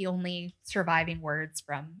like the only surviving words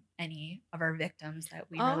from any of our victims that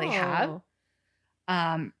we really have.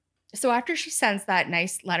 So after she sends that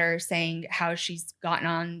nice letter saying how she's gotten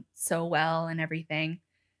on so well and everything,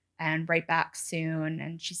 and right back soon,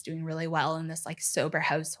 and she's doing really well in this like sober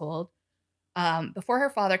household, before her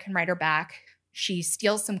father can write her back, she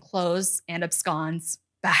steals some clothes and absconds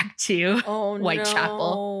back to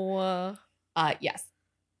Whitechapel. Yes.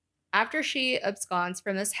 After she absconds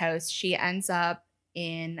from this house, she ends up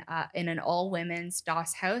in an all-women's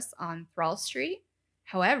doss house on Thrall Street.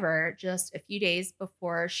 However, just a few days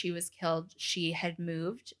before she was killed, she had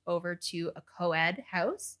moved over to a co-ed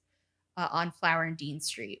house on Flower and Dean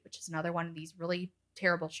Street, which is another one of these really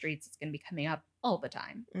terrible streets that's going to be coming up all the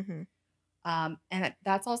time. And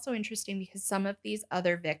that's also interesting because some of these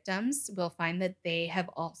other victims will find that they have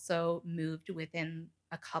also moved within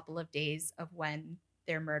a couple of days of when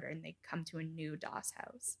they're murdered, and they come to a new doss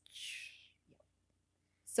house.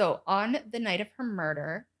 So on the night of her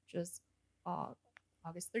murder, which was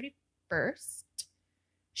August 31st,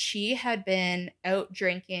 she had been out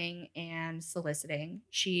drinking and soliciting.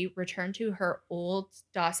 She returned to her old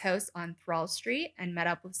doss house on Thrall Street and met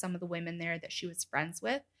up with some of the women there that she was friends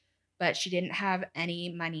with, but she didn't have any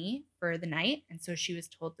money for the night, and so she was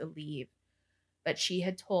told to leave. But she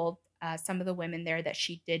had told some of the women there that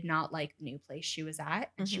she did not like the new place she was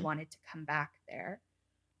at, and she wanted to come back there.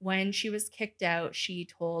 When she was kicked out, she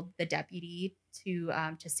told the deputy to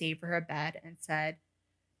save her a bed and said,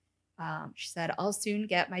 she said, "I'll soon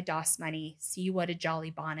get my doss money. See what a jolly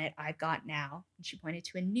bonnet I've got now." And she pointed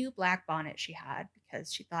to a new black bonnet she had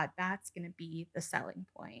because she thought that's going to be the selling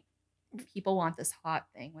point. people want this hot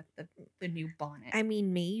thing with the new bonnet. I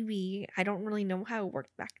mean, maybe. I don't really know how it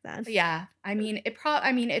worked back then. Yeah. I mean,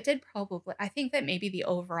 it did probably. I think that maybe the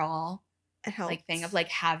overall It helps. like thing of like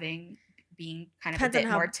being kind of Depends a on bit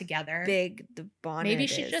how more together. big the bonnet Maybe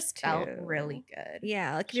she is, just felt too. really good.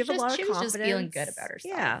 Yeah, like if you have a lot of She was confidence. just feeling good about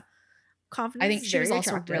herself. Yeah. Confidence I think is she was very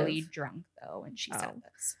also attractive. really drunk though when she said Oh.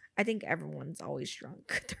 this. I think everyone's always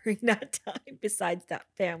drunk during that time, besides that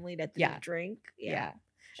family that didn't Yeah. drink. Yeah.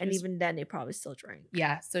 She And was- even then, they probably still drank.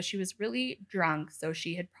 Yeah, so she was really drunk. So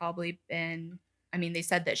she had probably been, I mean, they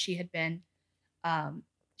said that she had been,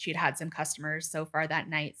 she had some customers so far that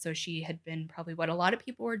night. So she had been probably what a lot of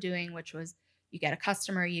people were doing, which was you get a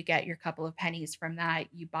customer, you get your couple of pennies from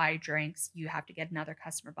that, you buy drinks, you have to get another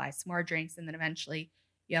customer, buy some more drinks, and then eventually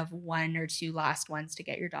you have one or two last ones to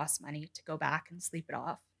get your DOS money to go back and sleep it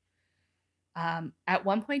off. At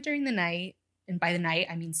one point during the night, and by the night,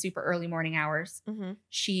 I mean super early morning hours,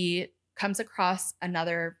 she comes across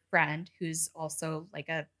another friend who's also like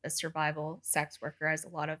a survival sex worker, as a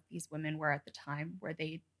lot of these women were at the time, where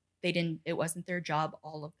they didn't, it wasn't their job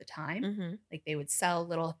all of the time. Like they would sell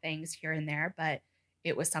little things here and there, but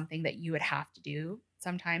it was something that you would have to do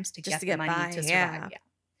sometimes to get the money to survive. Yeah.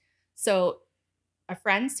 So a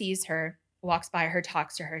friend sees her, walks by her,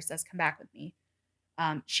 talks to her, says, "Come back with me."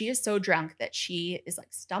 She is so drunk that she is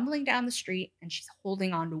like stumbling down the street and she's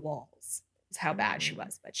holding on to walls. Is how bad she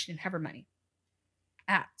was, but she didn't have her money.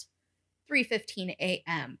 At 3:15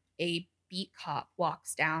 a.m., a beat cop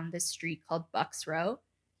walks down this street called Bucks Row.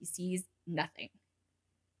 He sees nothing.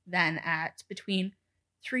 Then at between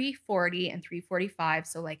 3:40 and 3:45,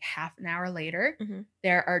 so like half an hour later,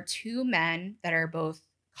 there are two men that are both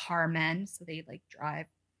car men, so they like drive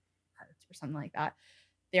carts or something like that.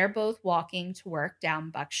 They're both walking to work down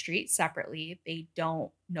Buck Street separately. They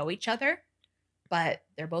don't know each other, but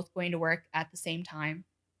they're both going to work at the same time.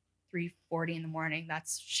 3:40 in the morning.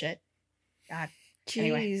 That's shit. God.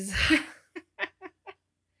 Jeez. Anyway.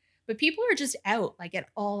 But people are just out like at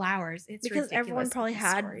all hours. It's because ridiculous everyone probably these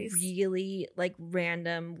had stories. really like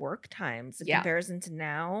random work times in Yeah. comparison to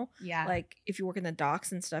now. Yeah. Like if you work in the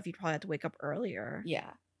docks and stuff, you'd probably have to wake up earlier.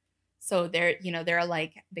 Yeah. So they're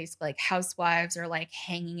like basically like housewives are like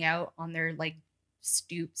hanging out on their like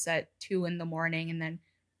stoops at 2 a.m, and then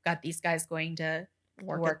got these guys going to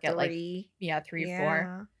work at 3. like 3 or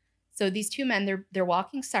 4. So these two men, they're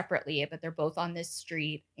walking separately, but they're both on this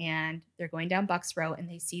street and they're going down Bucks Row and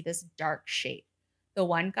they see this dark shape. The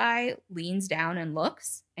one guy leans down and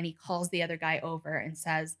looks and he calls the other guy over and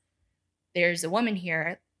says, "There's a woman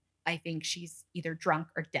here. I think she's either drunk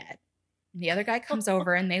or dead." And the other guy comes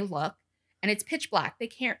over and they look and it's pitch black. They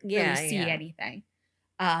can't really see anything.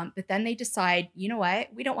 But then they decide, you know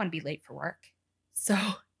what? We don't want to be late for work. So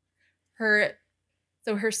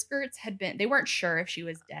her skirts had been, they weren't sure if she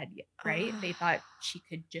was dead yet, right? They thought she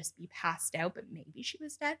could just be passed out, but maybe she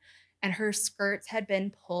was dead. And her skirts had been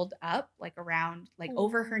pulled up like around, like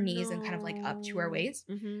over her knees and kind of like up to her waist.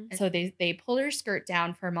 And so they pulled her skirt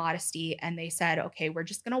down for modesty and they said, "Okay, we're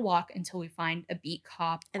just going to walk until we find a beat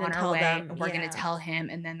cop And on then our tell way. them, And we're going to tell him.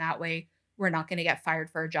 And then that way we're not going to get fired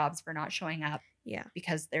for our jobs for not showing up." Yeah.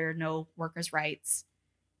 Because there are no workers' rights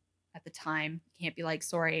at the time. You can't be like,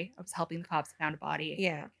 "Sorry, I was helping the cops, I found a body."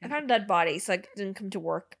 Yeah. I found a dead body, so I didn't come to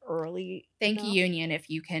work early. Thank you, union, if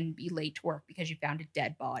you can be late to work because you found a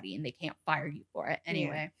dead body and they can't fire you for it.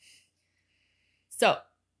 Anyway. So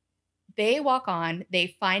they walk on,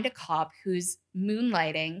 they find a cop who's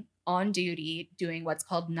moonlighting on duty doing what's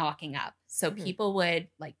called knocking up. So people would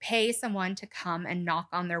like pay someone to come and knock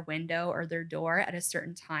on their window or their door at a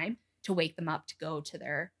certain time to wake them up to go to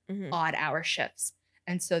their odd hour shifts.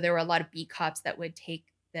 And so there were a lot of beat cops that would take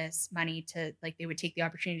this money to, like, they would take the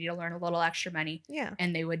opportunity to learn a little extra money. Yeah.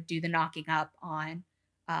 And they would do the knocking up on,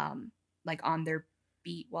 like on their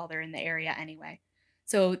beat while they're in the area anyway.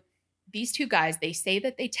 So these two guys, they say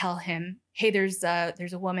that they tell him, "Hey, there's a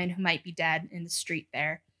woman who might be dead in the street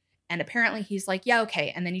there." And apparently he's like, "Yeah,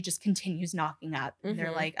 okay." And then he just continues knocking up. And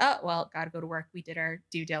they're like, "Oh, well, gotta go to work. We did our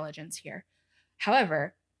due diligence here."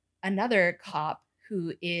 However, another cop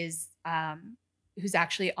who is, who's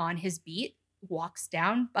actually on his beat walks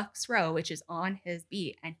down Bucks Row, which is on his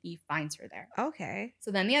beat, and he finds her there. Okay.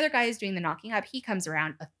 So then the other guy is doing the knocking up. He comes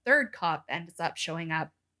around. A third cop ends up showing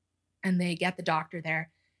up and they get the doctor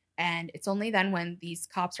there. And it's only then when these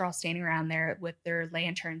cops are all standing around there with their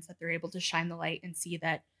lanterns that they're able to shine the light and see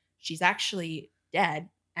that she's actually dead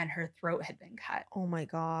and her throat had been cut. Oh my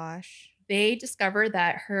gosh. They discover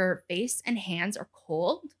that her face and hands are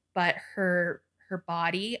cold, but her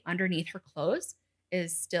body underneath her clothes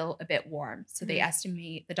is still a bit warm. So they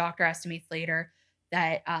estimate, the doctor estimates later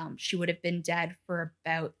that she would have been dead for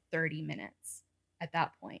about 30 minutes at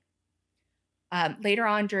that point. Later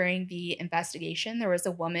on during the investigation, there was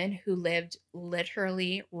a woman who lived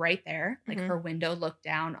literally right there. Like her window looked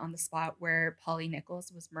down on the spot where Polly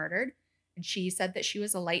Nichols was murdered. And she said that she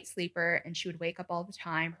was a light sleeper and she would wake up all the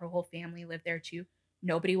time. Her whole family lived there too.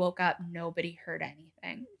 Nobody woke up. Nobody heard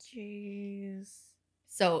anything. Jeez.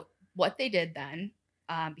 So what they did then,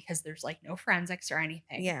 because there's like no forensics or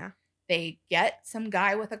anything. Yeah. They get some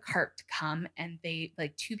guy with a cart to come and they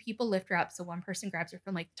like two people lift her up. So one person grabs her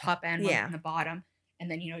from like the top end, one from the bottom. And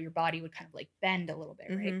then, you know, your body would kind of like bend a little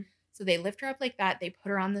bit, right? So they lift her up like that. They put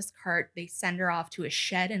her on this cart. They send her off to a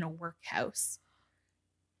shed in a workhouse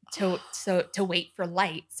to wait for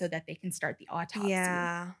light so that they can start the autopsy.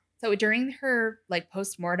 Yeah. So during her like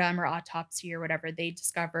postmortem or autopsy or whatever, they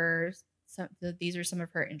discover these are some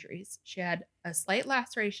of her injuries. She had a slight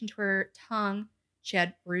laceration to her tongue. She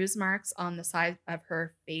had bruise marks on the side of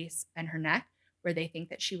her face and her neck where they think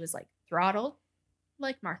that she was like throttled,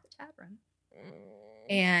 like Martha Tabram.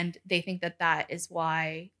 And they think that that is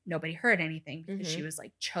why nobody heard anything, because she was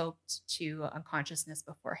like choked to unconsciousness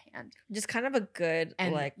beforehand. Just kind of a good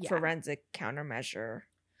forensic countermeasure.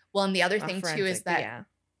 Well, and the other thing too is that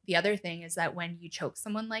the other thing is that when you choke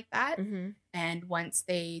someone like that, and once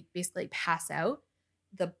they basically pass out,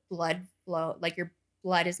 the blood flow, like your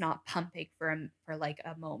blood is not pumping for like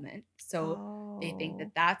a moment. So they think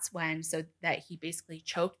that that's when, so that he basically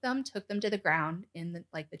choked them, took them to the ground in the,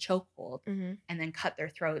 like the chokehold, and then cut their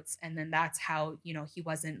throats. And then that's how, you know, he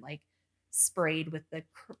wasn't like sprayed with the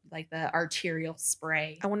like the arterial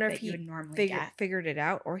spray. I wonder if he would normally figured it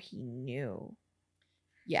out or he knew.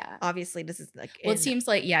 Yeah. Obviously, this is like... Well, it seems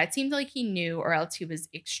like he knew, or else he was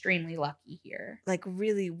extremely lucky here. Like,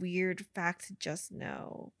 really weird fact to just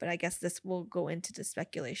know. But I guess this will go into the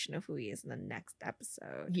speculation of who he is in the next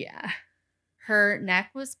episode. Yeah. Her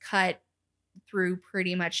neck was cut through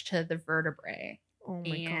pretty much to the vertebrae. Oh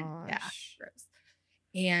my gosh. Yeah, gross.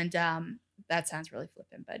 And that sounds really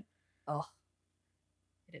flippant, but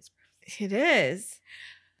it is gross. It is.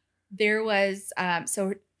 There was,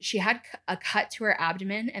 so she had a cut to her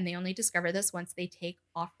abdomen, and they only discover this once they take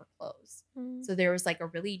off her clothes. So there was like a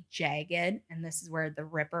really jagged, and this is where the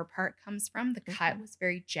ripper part comes from. The cut was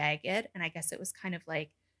very jagged, and I guess it was kind of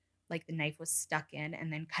like the knife was stuck in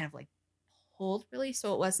and then kind of like pulled really.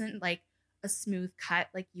 So it wasn't like a smooth cut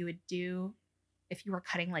like you would do if you were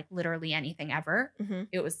cutting like literally anything ever.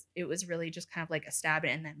 It was really just kind of like a stab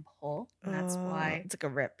and then pull. And that's why it's like a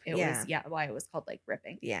rip. Why it was called like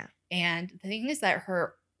ripping. Yeah. And the thing is that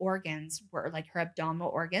her organs were like, her abdominal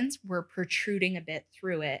organs were protruding a bit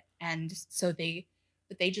through it. And so they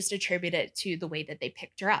just attribute it to the way that they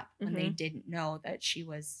picked her up when they didn't know that she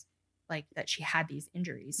was like, that she had these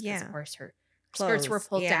injuries. Because of course her skirts were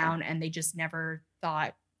pulled down, and they just never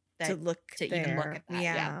thought that to even look at that.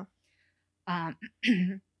 Yeah.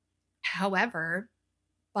 However,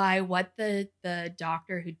 by what the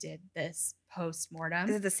doctor who did this post-mortem,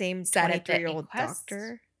 is it the same 23-year-old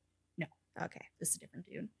doctor? No. Okay. This is a different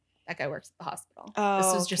dude. That guy works at the hospital. Oh,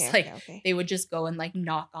 this was just they would just go and like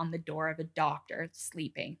knock on the door of a doctor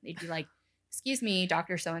sleeping. They'd be like, "Excuse me,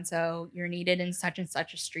 Dr. So-and-so, you're needed in such and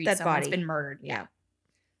such a street. Someone's been murdered." Yeah.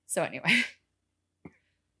 So anyway.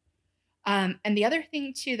 And the other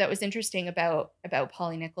thing too that was interesting about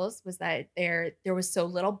Polly Nichols was that there was so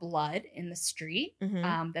little blood in the street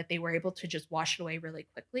that they were able to just wash it away really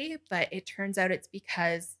quickly. But it turns out it's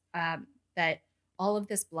because that all of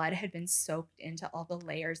this blood had been soaked into all the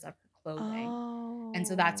layers of her clothing. And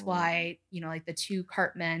so that's why, you know, like the two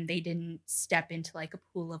cartmen, they didn't step into like a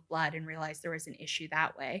pool of blood and realize there was an issue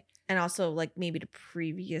that way. And also like maybe the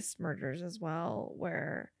previous murders as well,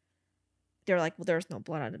 where they're like, well, there's no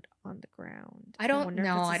blood on the ground. I don't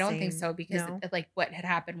know. I don't think so, because like what had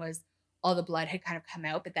happened was all the blood had kind of come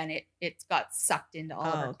out, but then it got sucked into all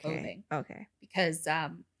of her clothing. Okay. Because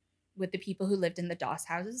with the people who lived in the Doss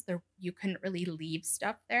houses, you couldn't really leave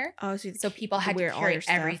stuff there. Oh, so people had to carry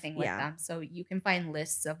everything with them. So you can find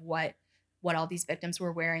lists of what all these victims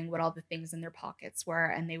were wearing, what all the things in their pockets were,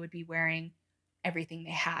 and they would be wearing everything they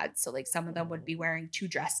had. So like some of them would be wearing 2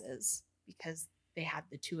 dresses because they had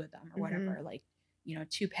the 2 of them or whatever, like, you know,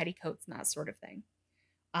 2 petticoats and that sort of thing.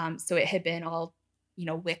 So it had been all, you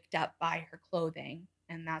know, wicked up by her clothing,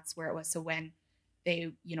 and that's where it was. So when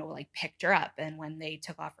they, you know, like picked her up and when they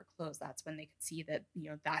took off her clothes, that's when they could see that, you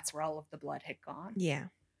know, that's where all of the blood had gone. Yeah.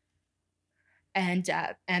 And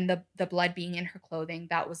the blood being in her clothing,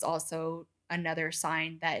 that was also another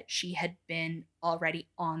sign that she had been already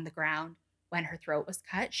on the ground when her throat was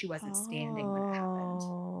cut. She wasn't standing when it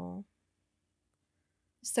happened.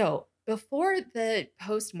 So before the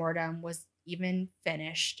post-mortem was even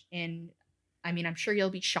finished in, I mean, I'm sure you'll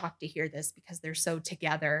be shocked to hear this because they're so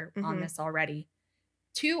together on this already.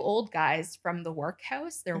 2 old guys from the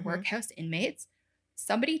workhouse, their workhouse inmates,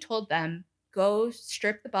 somebody told them, go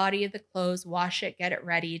strip the body of the clothes, wash it, get it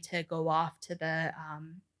ready to go off to the,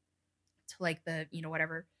 to like the,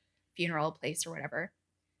 whatever funeral place or whatever.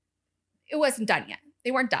 It wasn't done yet.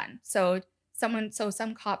 They weren't done. So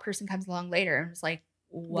some cop person comes along later and was like,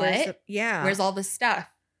 what? Where's all this stuff?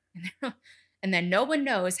 And then no one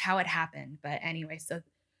knows how it happened. But anyway, so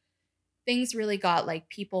things really got like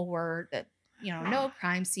people were that, no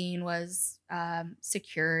crime scene was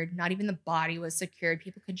secured. Not even the body was secured.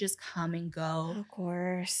 People could just come and go. Of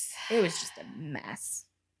course. It was just a mess.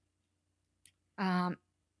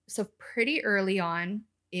 So pretty early on,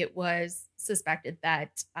 it was suspected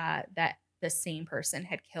that that the same person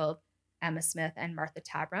had killed Emma Smith and Martha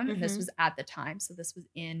Tabram. And this was at the time. So this was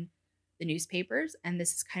in the newspapers. And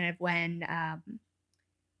this is kind of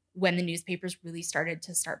when the newspapers really started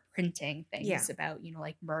to start printing things about,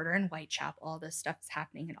 like murder in Whitechapel, all this stuff is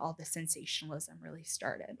happening and all the sensationalism really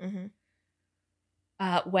started.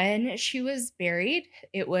 When she was buried,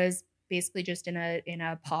 it was basically just in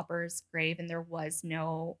a pauper's grave, and there was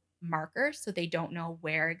no marker, so they don't know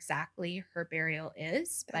where exactly her burial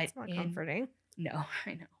is. That's not comforting. No,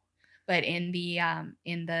 I know. But in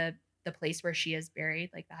the place where she is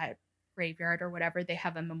buried, like that graveyard or whatever, they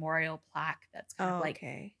have a memorial plaque that's kind of like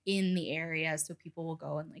in the area, so people will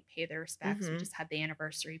go and like pay their respects. We just had the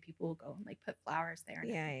anniversary, people will go and like put flowers there.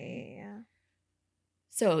 Yeah.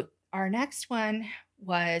 So our next one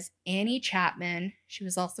was Annie Chapman. She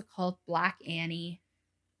was also called Black Annie.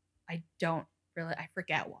 I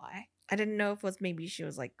forget why. I didn't know if it was maybe she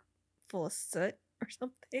was like full of soot or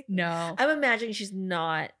something. No. I'm imagining she's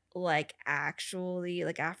not like actually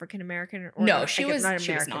like African American or no, not, she was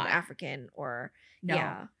not African or no.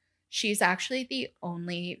 Yeah. She's actually the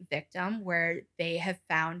only victim where they have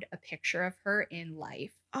found a picture of her in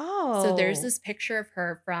life. Oh. So there's this picture of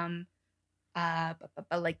her from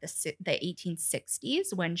like the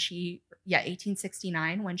 1860s when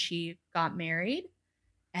 1869 when she got married,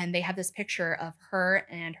 and they have this picture of her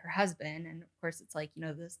and her husband, and of course it's like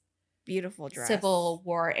this beautiful dress, Civil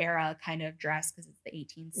War era kind of dress because it's the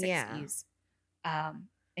 1860s.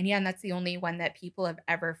 And that's the only one that people have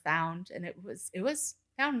ever found, and it was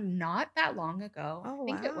found not that long ago. Oh, I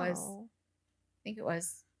think it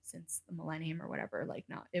was since the millennium or whatever. Like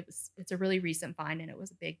it's a really recent find, and it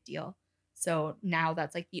was a big deal. So now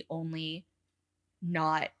that's like the only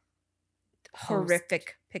not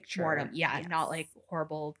horrific picture. Mortem. Not like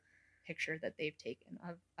horrible picture that they've taken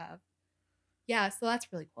of. So that's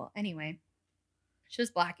really cool. Anyway, she was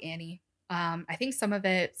Black Annie. I think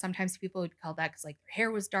sometimes people would call that because like her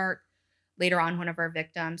hair was dark. Later on, one of our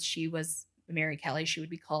victims, she was Mary Kelly. She would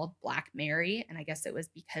be called Black Mary. And I guess it was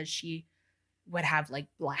because she would have like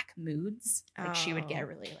black moods. Like she would get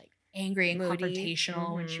really like angry and moody,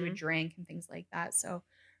 confrontational when she would drink and things like that. So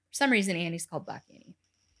for some reason, Annie's called Black Annie.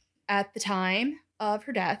 At the time of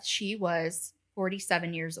her death, she was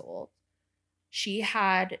 47 years old. She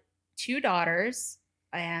had 2 daughters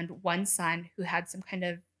and 1 son who had some kind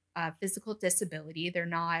of physical disability. They're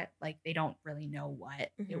not like, they don't really know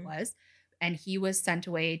what it was. And he was sent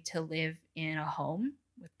away to live in a home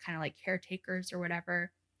with kind of like caretakers or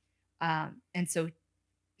whatever. And so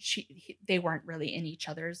they weren't really in each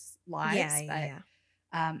other's lives.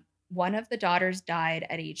 One of the daughters died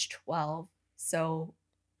at age 12. So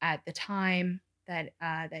at the time that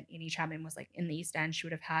Annie Chapman was like in the East End, she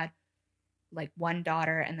would have had like 1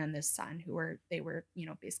 daughter and then this son they were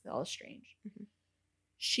basically all estranged.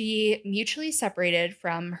 She mutually separated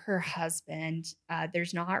from her husband.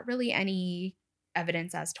 There's not really any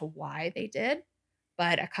evidence as to why they did,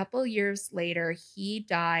 but a couple years later, he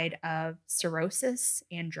died of cirrhosis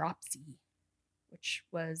and dropsy, which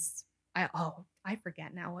was I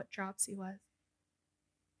forget now what dropsy was.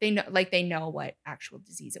 They know what actual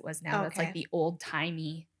disease it was now. Okay. That's like the old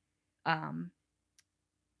timey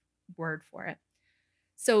word for it.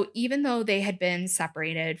 So even though they had been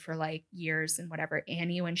separated for like years and whatever,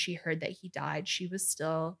 Annie, when she heard that he died, she was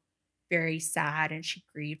still very sad and she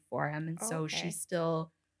grieved for him. And so she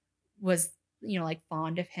still was, like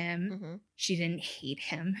fond of him. She didn't hate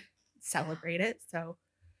him, celebrate it. So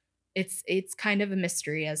it's kind of a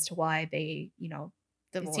mystery as to why they, divorced.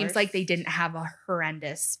 It seems like they didn't have a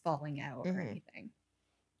horrendous falling out or anything.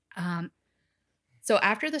 So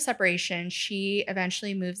after the separation, she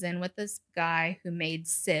eventually moves in with this guy who made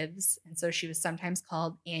sieves. And so she was sometimes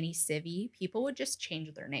called Annie Civvy. People would just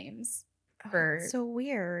change their names for so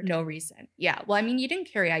weird. No reason. Yeah. Well, I mean, you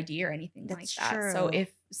didn't carry ID or anything like that. True.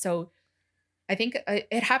 So I think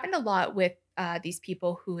it happened a lot with these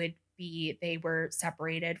people who they were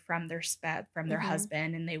separated from their Mm-hmm.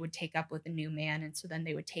 husband, and they would take up with a new man, and so then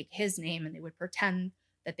they would take his name and they would pretend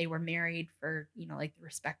that they were married for, like the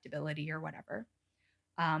respectability or whatever.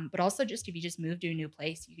 But also just if you just move to a new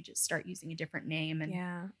place, you could just start using a different name. And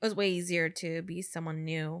Yeah. It was way easier to be someone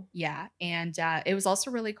new. yeah, and it was also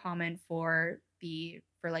really common for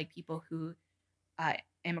like people who uh,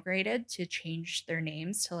 immigrated to change their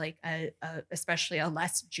names to like especially a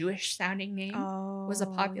less Jewish sounding name was a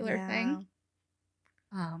Oh, popular yeah. thing.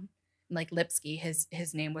 Um, like Lipsky,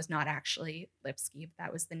 his name was not actually Lipsky, but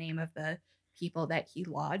that was the name of the people that he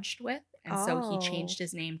lodged with, and so he Oh. changed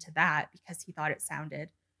his name to that because he thought it sounded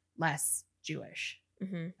less Jewish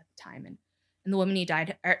Mm-hmm. at the time. And the woman he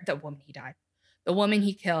died, the woman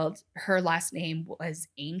he killed, her last name was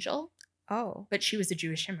Angel, Oh. but she was a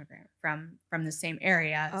Jewish immigrant from the same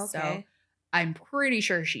area. So Okay. I'm pretty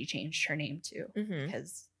sure she changed her name too, Mm-hmm.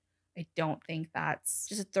 because I don't think that's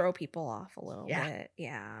Just to throw people off a little yeah. bit.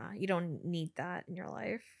 Yeah. You don't need that in your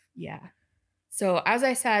life. Yeah. So as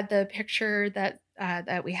I said, the picture that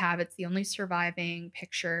we have, it's the only surviving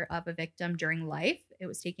picture of a victim during life. It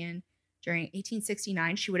was taken during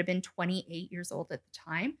 1869. She would have been 28 years old at the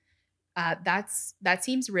time. That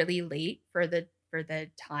seems really late for the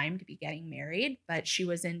time to be getting married, but she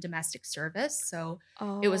was in domestic service, so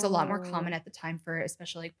it was a lot more common Oh. at the time for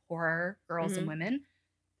especially like poorer girls and Mhm. women.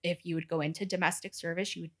 If you would go into domestic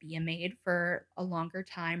service, you would be a maid for a longer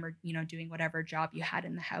time, or doing whatever job you had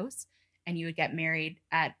in the house, and you would get married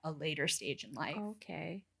at a later stage in life.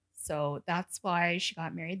 Okay. So that's why she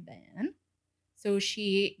got married then. So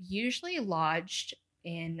she usually lodged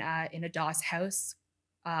in a Doss house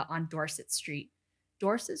on Dorset Street.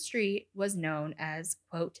 Dorset Street was known as,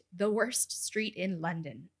 quote, the worst street in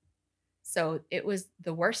London. So it was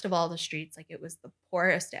the worst of all the streets. Like, it was the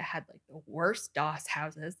poorest. It had like the worst Doss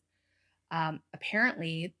houses.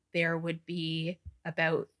 Apparently, there would be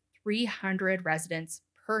about 300 residents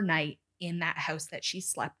per night in that house that she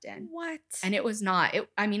slept in. What? And it was not, it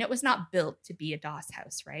was not built to be a Doss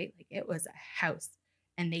house, right? Like, it was a house,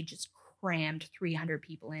 and they just crammed 300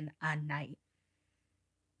 people in a night.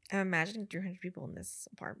 I'm imagining 300 people in this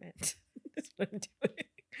apartment. This wouldn't do it.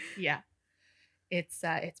 Yeah. It's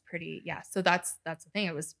pretty, yeah. So that's the thing.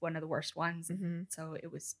 It was one of the worst ones. Mhm. So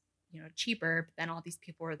it was, cheaper, but then all these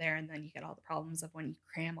people were there, and then you get all the problems of when you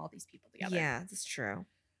cram all these people together. Yeah, that's true.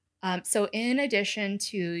 So in addition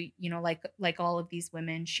to, like all of these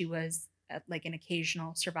women, she was like an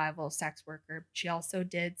occasional survival sex worker. She also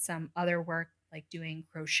did some other work, like doing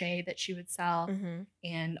crochet that she would sell, Mhm.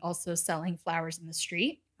 and also selling flowers in the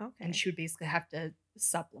street. Okay. And she would basically have to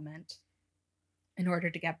supplement in order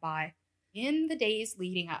to get by. In the days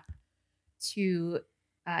leading up to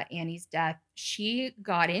Annie's death, she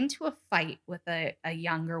got into a fight with a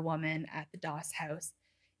younger woman at the Doss house.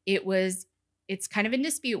 It's kind of in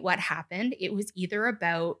dispute what happened. It was either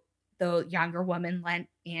about the younger woman lent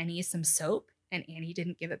Annie some soap and Annie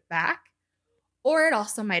didn't give it back, or it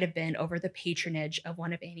also might have been over the patronage of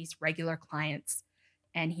one of Annie's regular clients,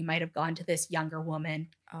 and he might have gone to this younger woman,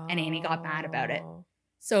 and Annie got mad about it. Oh.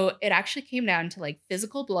 So it actually came down to like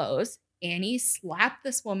physical blows. Annie slapped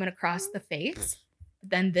this woman across the face.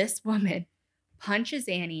 Then this woman punches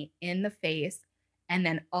Annie in the face, and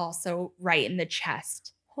then also right in the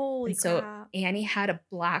chest. Holy And so crap. Annie had a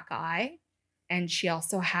black eye, and she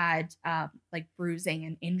also had like bruising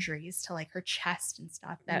and injuries to like her chest and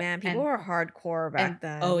stuff. Man, people were hardcore back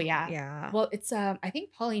then. Oh yeah. Yeah. Well, it's I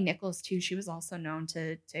think Polly Nichols too. She was also known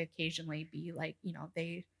to occasionally be like,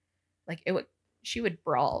 they like it would. She would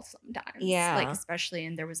brawl sometimes. Yeah. Like, especially,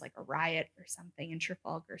 and there was like a riot or something in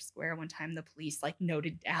Trafalgar Square one time. The police like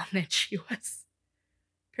noted down that she was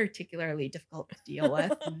particularly difficult to deal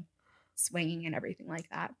with and swinging and everything like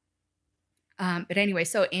that. But anyway,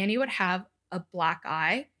 so Annie would have a black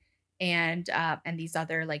eye, and these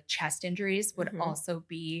other like chest injuries would Mhm. also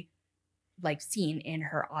be like seen in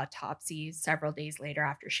her autopsy several days later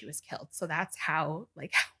after she was killed. So that's how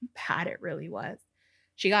bad it really was.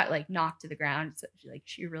 She got like knocked to the ground. So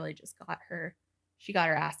she really just got her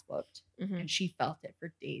ass whooped, Mhm. and she felt it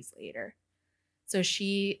for days later. So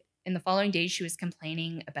in the following days, she was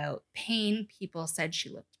complaining about pain. People said she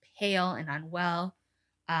looked pale and unwell.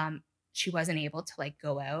 She wasn't able to like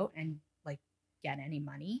go out and like get any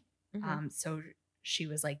money. Mhm. So she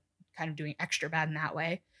was like kind of doing extra bad in that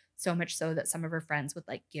way. So much so that some of her friends would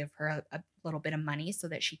like give her a little bit of money so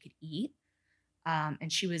that she could eat.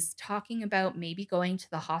 And she was talking about maybe going to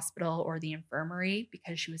the hospital or the infirmary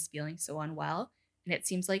because she was feeling so unwell. And it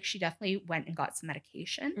seems like she definitely went and got some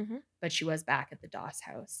medication, Mhm. but she was back at the Doss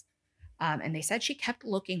house. And they said she kept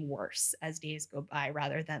looking worse as days go by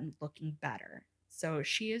rather than looking better. So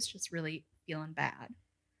she is just really feeling bad.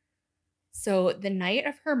 So the night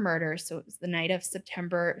of her murder, so it was the night of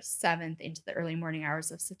September 7th into the early morning hours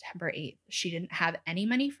of September 8th, she didn't have any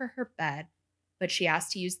money for her bed, but she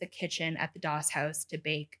asked to use the kitchen at the Doss house to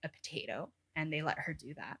bake a potato, and they let her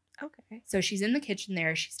do that. Okay. So she's in the kitchen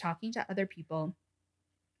there. She's talking to other people,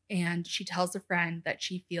 and she tells a friend that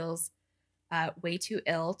she feels way too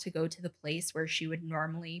ill to go to the place where she would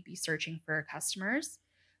normally be searching for customers.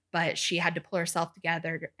 But she had to pull herself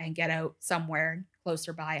together and get out somewhere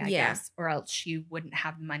closer by, I guess, or else she wouldn't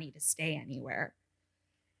have money to stay anywhere.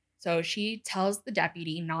 So she tells the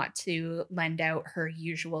deputy not to lend out her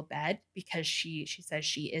usual bed because she says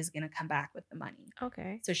she is going to come back with the money.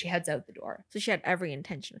 Okay. So she heads out the door. So she had every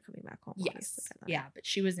intention of coming back home. Yes. Yeah, but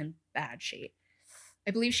she was in bad shape.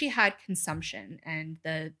 I believe she had consumption, and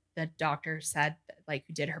the doctor said, like,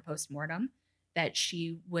 who did her postmortem, that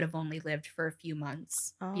she would have only lived for a few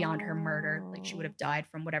months beyond her murder. Like, she would have died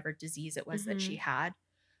from whatever disease it was that she had.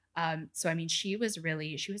 So, I mean, she was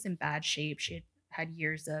in bad shape. She had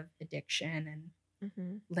years of addiction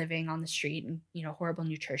and living on the street and, you know, horrible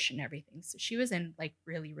nutrition and everything. So she was in like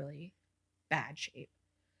really, really bad shape.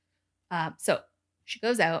 So she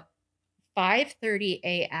goes out. 5:30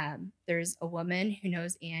 a.m. There's a woman who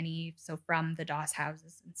knows Annie, so from the Doss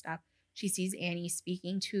houses and stuff. She sees Annie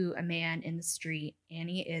speaking to a man in the street.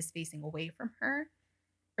 Annie is facing away from her.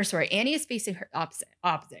 Or sorry, Annie is facing her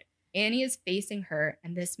opposite. Annie is facing her,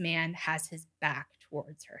 and this man has his back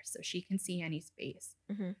towards her, so she can see Annie's face.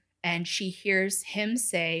 And she hears him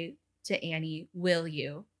say to Annie, "Will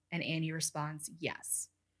you?" And Annie responds, "Yes."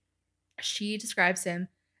 She describes him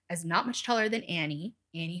as not much taller than Annie,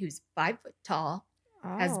 who's 5 foot tall,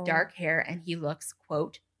 has dark hair, and he looks,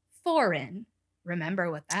 quote, foreign.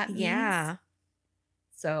 Remember what that means? Yeah.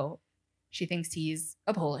 So she thinks he's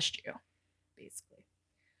a Polish Jew, basically.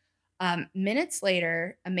 Minutes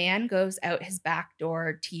later, a man goes out his back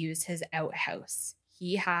door to use his outhouse.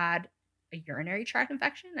 He had a urinary tract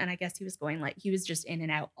infection, and I guess he was just in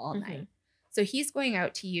and out all night. So he's going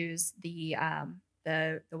out to use the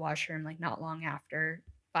washroom like not long after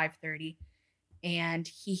 5:30, and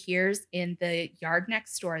he hears in the yard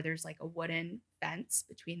next door, there's like a wooden fence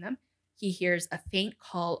between them. He hears a faint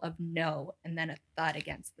call of no, and then a thud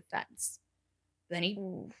against the fence. Then he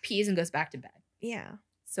pees and goes back to bed. Yeah.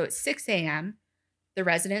 So at 6 a.m., the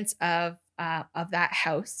residents of that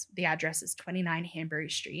house, the address is 29 Hanbury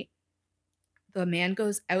Street. The man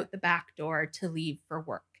goes out the back door to leave for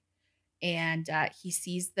work. And he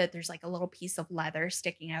sees that there's like a little piece of leather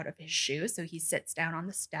sticking out of his shoe. So he sits down on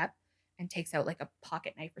the step and takes out like a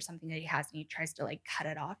pocket knife or something that he has, and he tries to like cut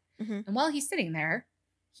it off. And while he's sitting there,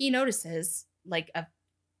 he notices like a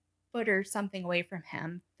foot or something away from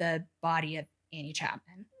him, the body of Annie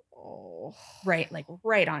Chapman.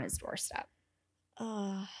 Right on his doorstep.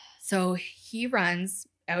 So he runs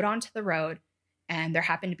out onto the road, and there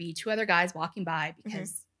happen to be 2 other guys walking by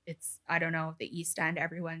because it's, I don't know, the East End,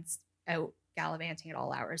 everyone's out gallivanting at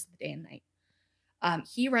all hours of the day and night.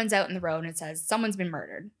 He runs out in the road and says, "Someone's been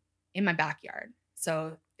murdered in my backyard."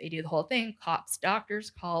 So they do the whole thing. Cops,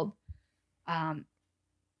 doctors called.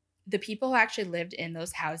 The people who actually lived in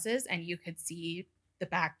those houses, and you could see the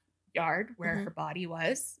backyard where her body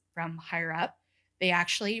was from higher up, they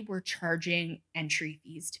actually were charging entry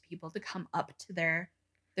fees to people to come up to their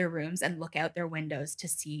rooms and look out their windows to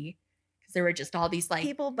see, because there were just all these like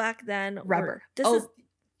people back then. Rubber. This is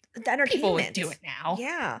the entertainment. People would do it now.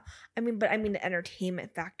 Yeah. I mean, the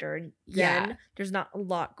entertainment factor. And then there's not a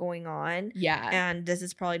lot going on. Yeah. And this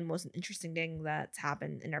is probably the most interesting thing that's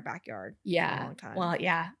happened in our backyard. Yeah. In a long time. Well,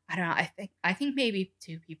 yeah. I don't know. I think maybe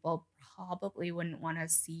 2 people probably wouldn't want to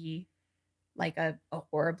see like a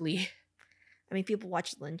horribly. I mean, people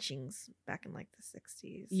watched lynchings back in like the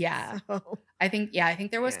 60s. Yeah. So. I think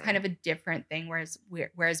there was kind of a different thing, whereas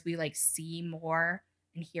we like see more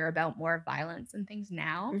and hear about more violence and things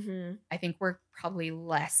now. I think we're probably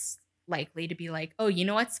less likely to be like, "Oh, you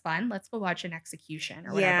know what's fun? Let's go watch an execution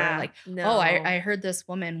or whatever." Like, "Oh, I heard this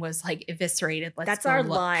woman was like eviscerated. That's our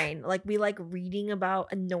line. Like, we like reading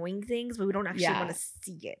about annoying things, but we don't actually want to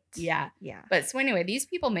see it." Yeah. But so anyway, these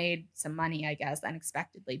people made some money, I guess,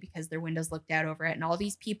 unexpectedly, because their windows looked out over it, and all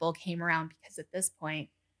these people came around because at this point,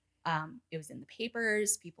 it was in the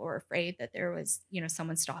papers. People were afraid that there was, you know,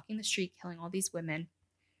 someone stalking the street, killing all these women,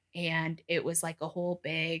 and it was like a whole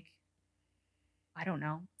big, I don't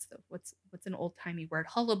know, what's an old timey word?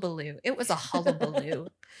 Hullabaloo. It was a hullabaloo.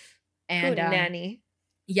 And nanny.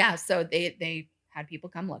 Yeah, so they had people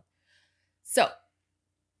come look. So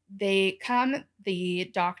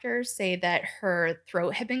The doctors say that her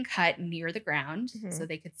throat had been cut near the ground, so Mhm.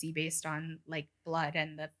 they could see based on like blood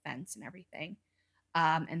and the fence and everything.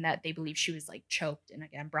 And that they believe she was like choked and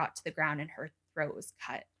again brought to the ground and her throat was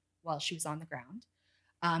cut while she was on the ground.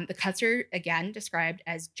 The cuts are again described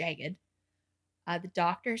as jagged. The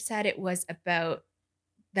doctor said it was about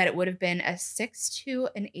that it would have been a 6 to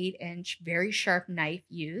an 8-inch very sharp knife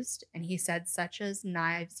used, and he said such as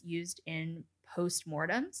knives used in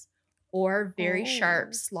post-mortems or very sharp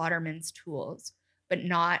Oh. slaughterman's tools, but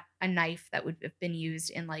not a knife that would have been used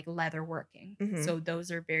in like leather working. Mhm. So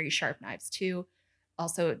those are very sharp knives too.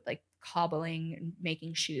 Also, like cobbling and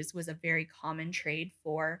making shoes was a very common trade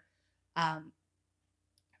um,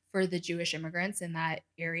 for the Jewish immigrants in that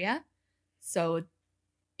area. So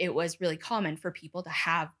it was really common for people to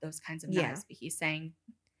have those kinds of Yeah. knives, but he's saying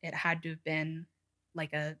it had to have been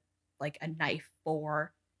like a knife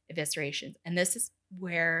for eviscerations. And this is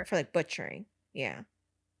where For like butchering. Yeah.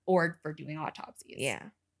 or for doing autopsies Yeah.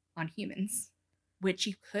 on humans, which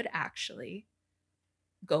you could actually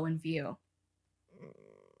go and view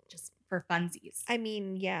just for funsies. I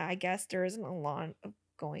mean, yeah, I guess there isn't a lot of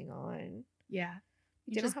going on. Yeah.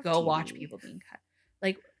 You They don't just have go watch TV. people being cut.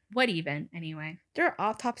 Like, what even anyway? There are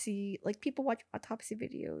autopsy, like people watch autopsy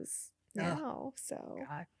videos Ugh, now. So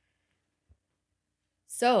God.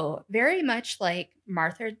 So, very much like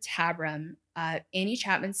Martha Tabram, Annie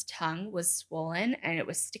Chapman's tongue was swollen and it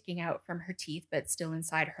was sticking out from her teeth, but still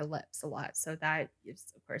inside her lips a lot. So, that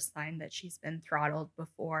is, of course, a sign that she's been throttled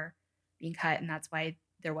before being cut. And that's why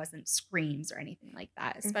there wasn't screams or anything like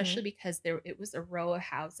that, especially because it was a row of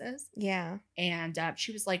houses. yeah. And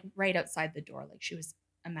she was like right outside the door. Like, she was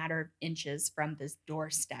a matter of inches from this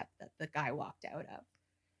doorstep that the guy walked out of.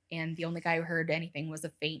 And the only guy who heard anything was a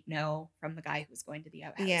faint no from the guy who was going to the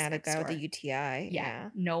outhouse. Yeah, the next guy with door. the UTI. Yeah.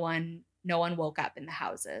 No one woke up in the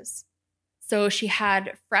houses. So she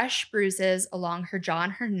had fresh bruises along her jaw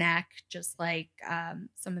and her neck, just like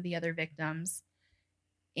some of the other victims.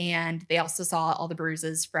 And they also saw all the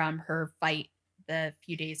bruises from her fight the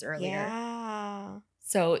few days earlier. Yeah.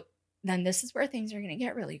 So then this is where things are going to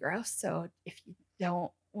get really gross. So if you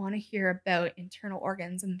don't want to hear about internal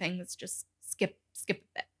organs and things, just skip a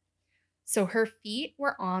bit. So her feet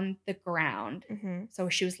were on the ground. Mhm. So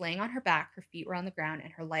she was laying on her back, her feet were on the ground,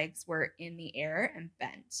 and her legs were in the air and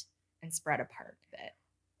bent and spread apart a bit.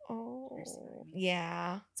 Oh,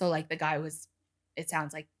 yeah. So like the guy was, it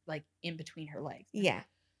sounds like in between her legs. Yeah.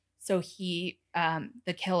 So he,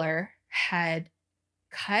 the killer had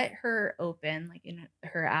cut her open, like in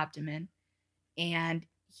her abdomen, and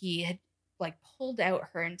he had like pulled out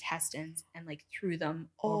her intestines and like threw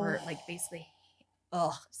them over, like basically,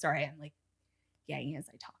 sorry, I'm like gagging as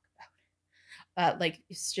I talk about it. Like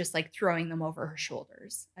it's just like throwing them over her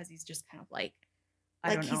shoulders as he's just kind of like,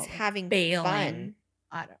 I don't know, he's having bailing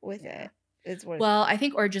fun with it. Is what well, I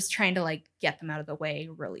think, or just trying to like get them out of the way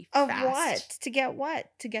really fast. Of what? To get what?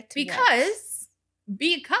 To get to because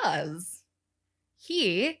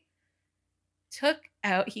he cut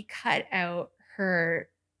out her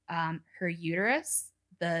uterus,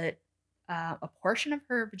 a portion of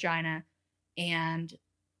her vagina, and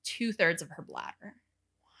 2/3 of her bladder.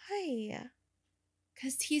 Why?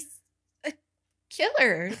 Because he's a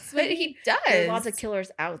killer. That's what he does. There are lots of killers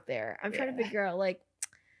out there. I'm trying to figure out, like,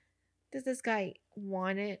 does this guy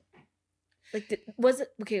want it? Like, was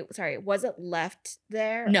it left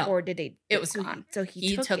there? No. Or did they? It was gone. So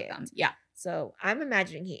he took it. them. Yeah. So I'm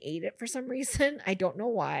imagining he ate it for some reason. I don't know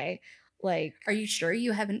why. Like, are you sure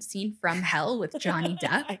you haven't seen From Hell with Johnny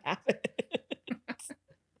Depp? I haven't.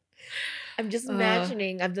 I'm just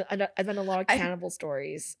imagining. I've done a lot of cannibal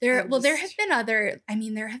stories. There have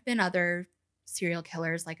been other serial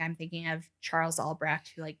killers. Like I'm thinking of Charles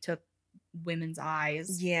Albrecht, who like took women's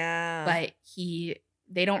eyes. Yeah. But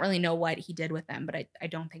they don't really know what he did with them, but I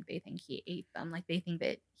don't think they think he ate them. Like they think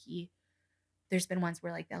that there's been ones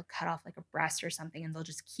where like they'll cut off like a breast or something and they'll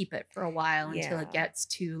just keep it for a while until it gets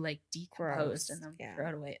too like decomposed and then throw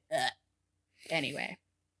it away. Ugh. Anyway.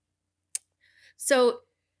 So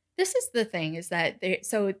this is the thing, is that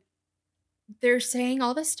they're saying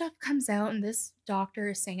all this stuff comes out, and this doctor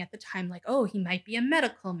is saying at the time, like, oh, he might be a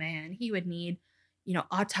medical man. He would need,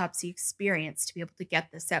 autopsy experience to be able to get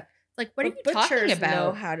this out. Like, what are you talking about?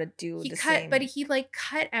 Know how to do same. But he like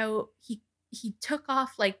cut out. He took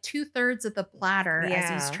off like 2/3 of the bladder as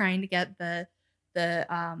he's trying to get the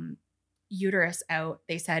uterus out.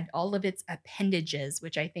 They said all of its appendages,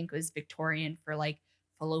 which I think was Victorian for like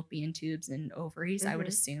fallopian tubes and ovaries. I would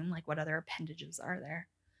assume. Like, what other appendages are there?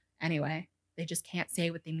 Anyway, they just can't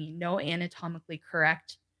say what they mean. No anatomically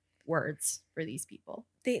correct words for these people.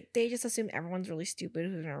 They just assume everyone's really stupid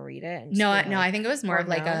who's gonna read it. And No, just be no, like, I think it was more or of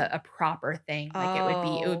like no. a proper thing. Like it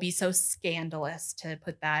would Oh. be so scandalous to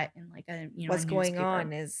put that in like a, you know, What's a going newspaper.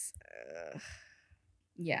 on is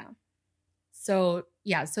Yeah. So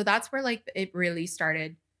yeah, so that's where like it really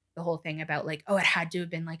started, the whole thing about like, oh, it had to have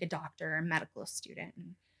been like a doctor or a medical student,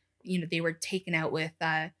 and you know, they were taken out with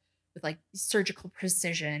like surgical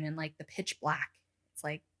precision and like the pitch black. It's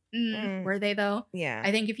like, were they though? yeah.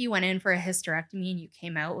 I think if you went in for a hysterectomy and you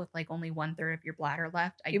came out with like only 1/3 of your bladder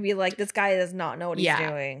left, You'd be like, this guy does not know what he's Yeah,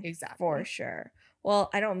 doing. exactly. For sure. Well,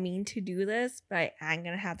 I don't mean to do this, but I'm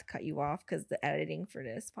going to have to cut you off because the editing for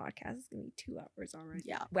this podcast is going to be 2 hours already.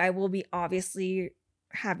 Yeah. I will be obviously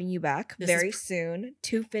having you back This very is soon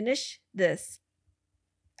to finish this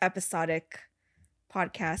episodic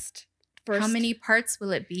podcast. How many parts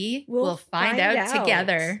will it be? We'll find out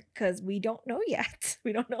together. Because we don't know yet.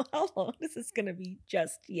 We don't know how long this is going to be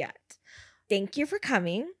just yet. Thank you for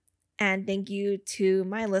coming. And thank you to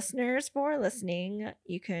my listeners for listening.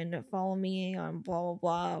 You can follow me on blah, blah,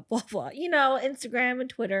 blah, blah, blah. You know, Instagram and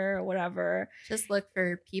Twitter or whatever. Just look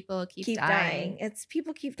for People Keep Dying. It's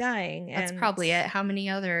People Keep Dying. That's probably it. How many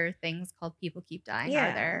other things called People Keep Dying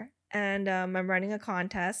are there? And I'm running a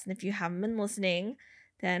contest. And if you haven't been listening,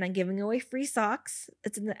 then I'm giving away free socks.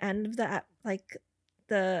 It's in the end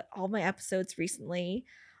of all my episodes recently.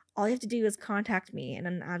 All you have to do is contact me, and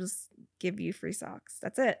then I'll just give you free socks.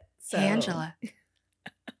 That's it. So. Hey, Angela.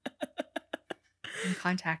 I'm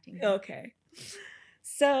contacting you. Okay.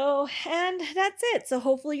 So, and that's it. So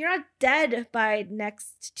hopefully you're not dead by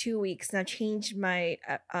next 2 weeks. And I've changed my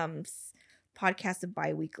podcast to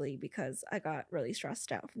bi-weekly because I got really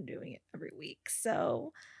stressed out from doing it every week.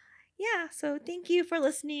 So yeah, so thank you for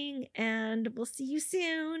listening, and we'll see you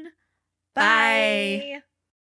soon. Bye.